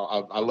he is,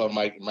 I love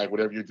Mike. Mike,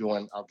 whatever you're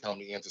doing, I'll count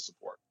me in to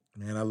support.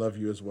 Man, I love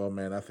you as well,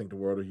 man. I think the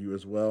world of you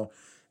as well.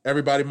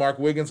 Everybody, Mark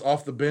Wiggins,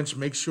 Off the Bench.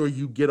 Make sure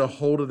you get a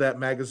hold of that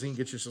magazine.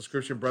 Get your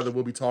subscription, brother.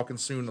 We'll be talking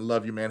soon. I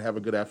love you, man. Have a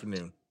good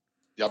afternoon.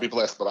 Y'all be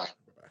blessed. Bye-bye.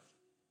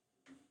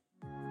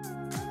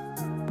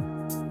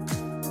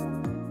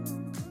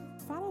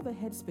 Follow the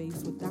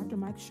Headspace with Dr.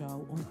 Mike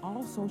show on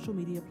all social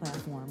media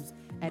platforms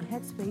at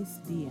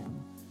Headspace DM.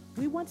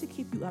 We want to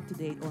keep you up to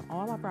date on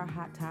all of our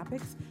hot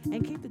topics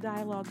and keep the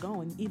dialogue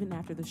going even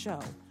after the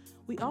show.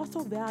 We also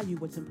value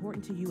what's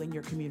important to you and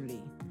your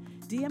community.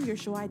 DM your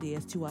show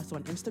ideas to us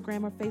on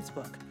Instagram or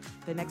Facebook.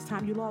 The next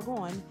time you log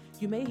on,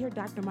 you may hear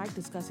Dr. Mike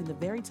discussing the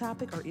very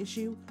topic or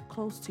issue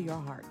close to your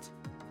heart.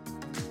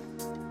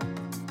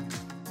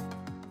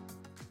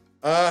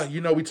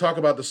 We talk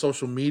about the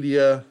social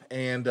media,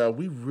 and I'm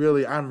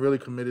really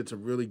committed to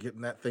really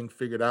getting that thing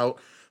figured out.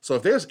 So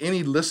if there's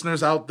any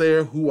listeners out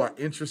there who are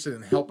interested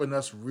in helping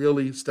us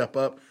really step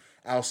up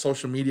our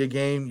social media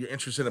game, you're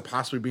interested in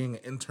possibly being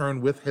an intern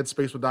with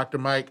Headspace with Dr.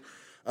 Mike,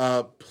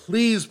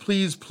 please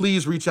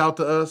reach out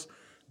to us.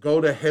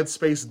 Go to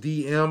Headspace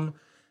DM,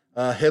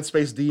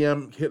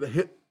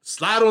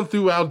 slide on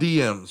through our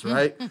DMs,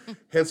 right?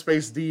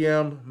 Headspace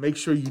DM, make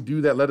sure you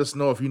do that. Let us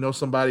know if you know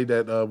somebody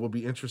that will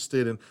be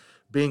interested in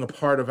being a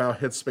part of our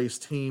Headspace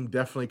team.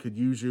 Definitely could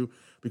use you,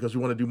 because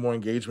we want to do more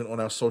engagement on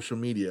our social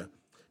media.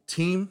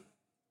 Team,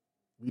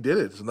 we did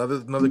it. It's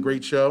another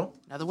great show.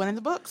 Another one in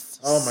the books.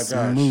 Oh my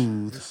gosh.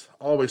 Smooth. It's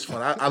always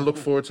fun. I look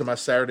forward to my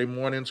Saturday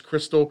mornings.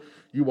 Crystal,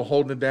 you were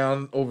holding it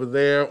down over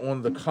there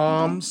on the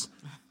comms.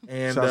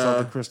 And shouts out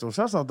to Crystal.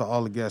 Shouts out to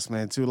all the guests,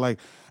 man, too. Like,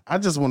 I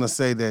just want to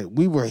say that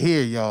we were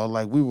here, y'all.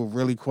 Like, we were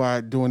really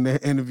quiet doing their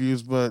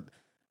interviews, but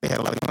they had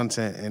a lot of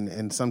content,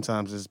 and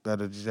sometimes it's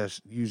better to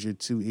just use your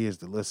two ears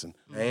to listen.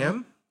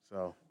 Man,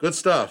 so good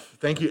stuff.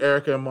 Thank you,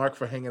 Erika and Mark,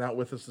 for hanging out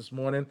with us this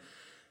morning.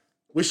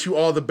 Wish you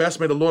all the best.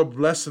 May the Lord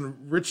bless and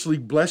richly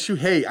bless you.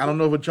 Hey, I don't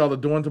know what y'all are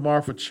doing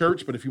tomorrow for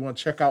church, but if you want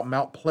to check out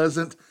Mount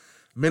Pleasant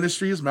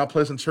Ministries, Mount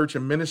Pleasant Church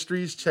and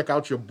Ministries, check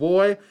out your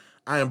boy.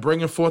 I am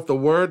bringing forth the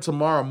word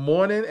tomorrow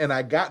morning, and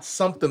I got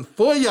something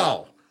for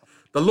y'all.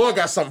 The Lord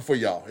got something for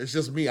y'all. It's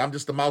just me. I'm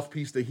just the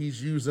mouthpiece that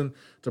he's using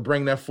to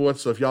bring that forth.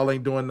 So if y'all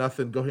ain't doing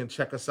nothing, go ahead and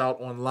check us out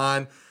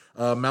online,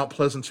 Mount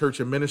Pleasant Church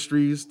and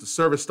Ministries. The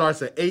service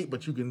starts at 8,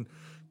 but you can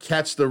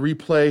catch the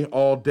replay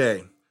all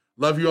day.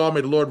 Love you all.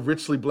 May the Lord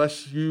richly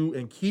bless you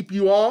and keep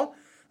you all.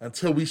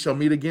 Until we shall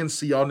meet again.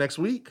 See y'all next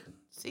week.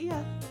 See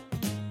ya.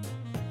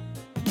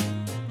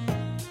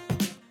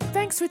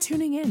 Thanks for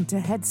tuning in to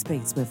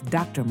Headspace with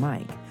Dr.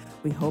 Mike.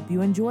 We hope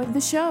you enjoyed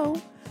the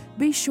show.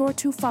 Be sure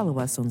to follow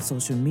us on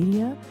social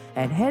media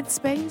at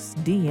Headspace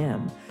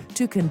DM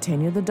to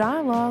continue the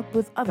dialogue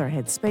with other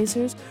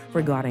Headspacers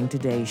regarding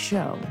today's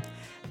show.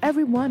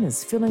 Everyone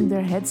is filling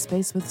their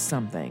headspace with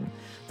something.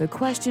 The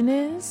question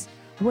is,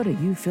 what are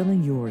you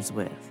filling yours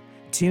with?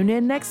 Tune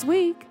in next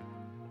week.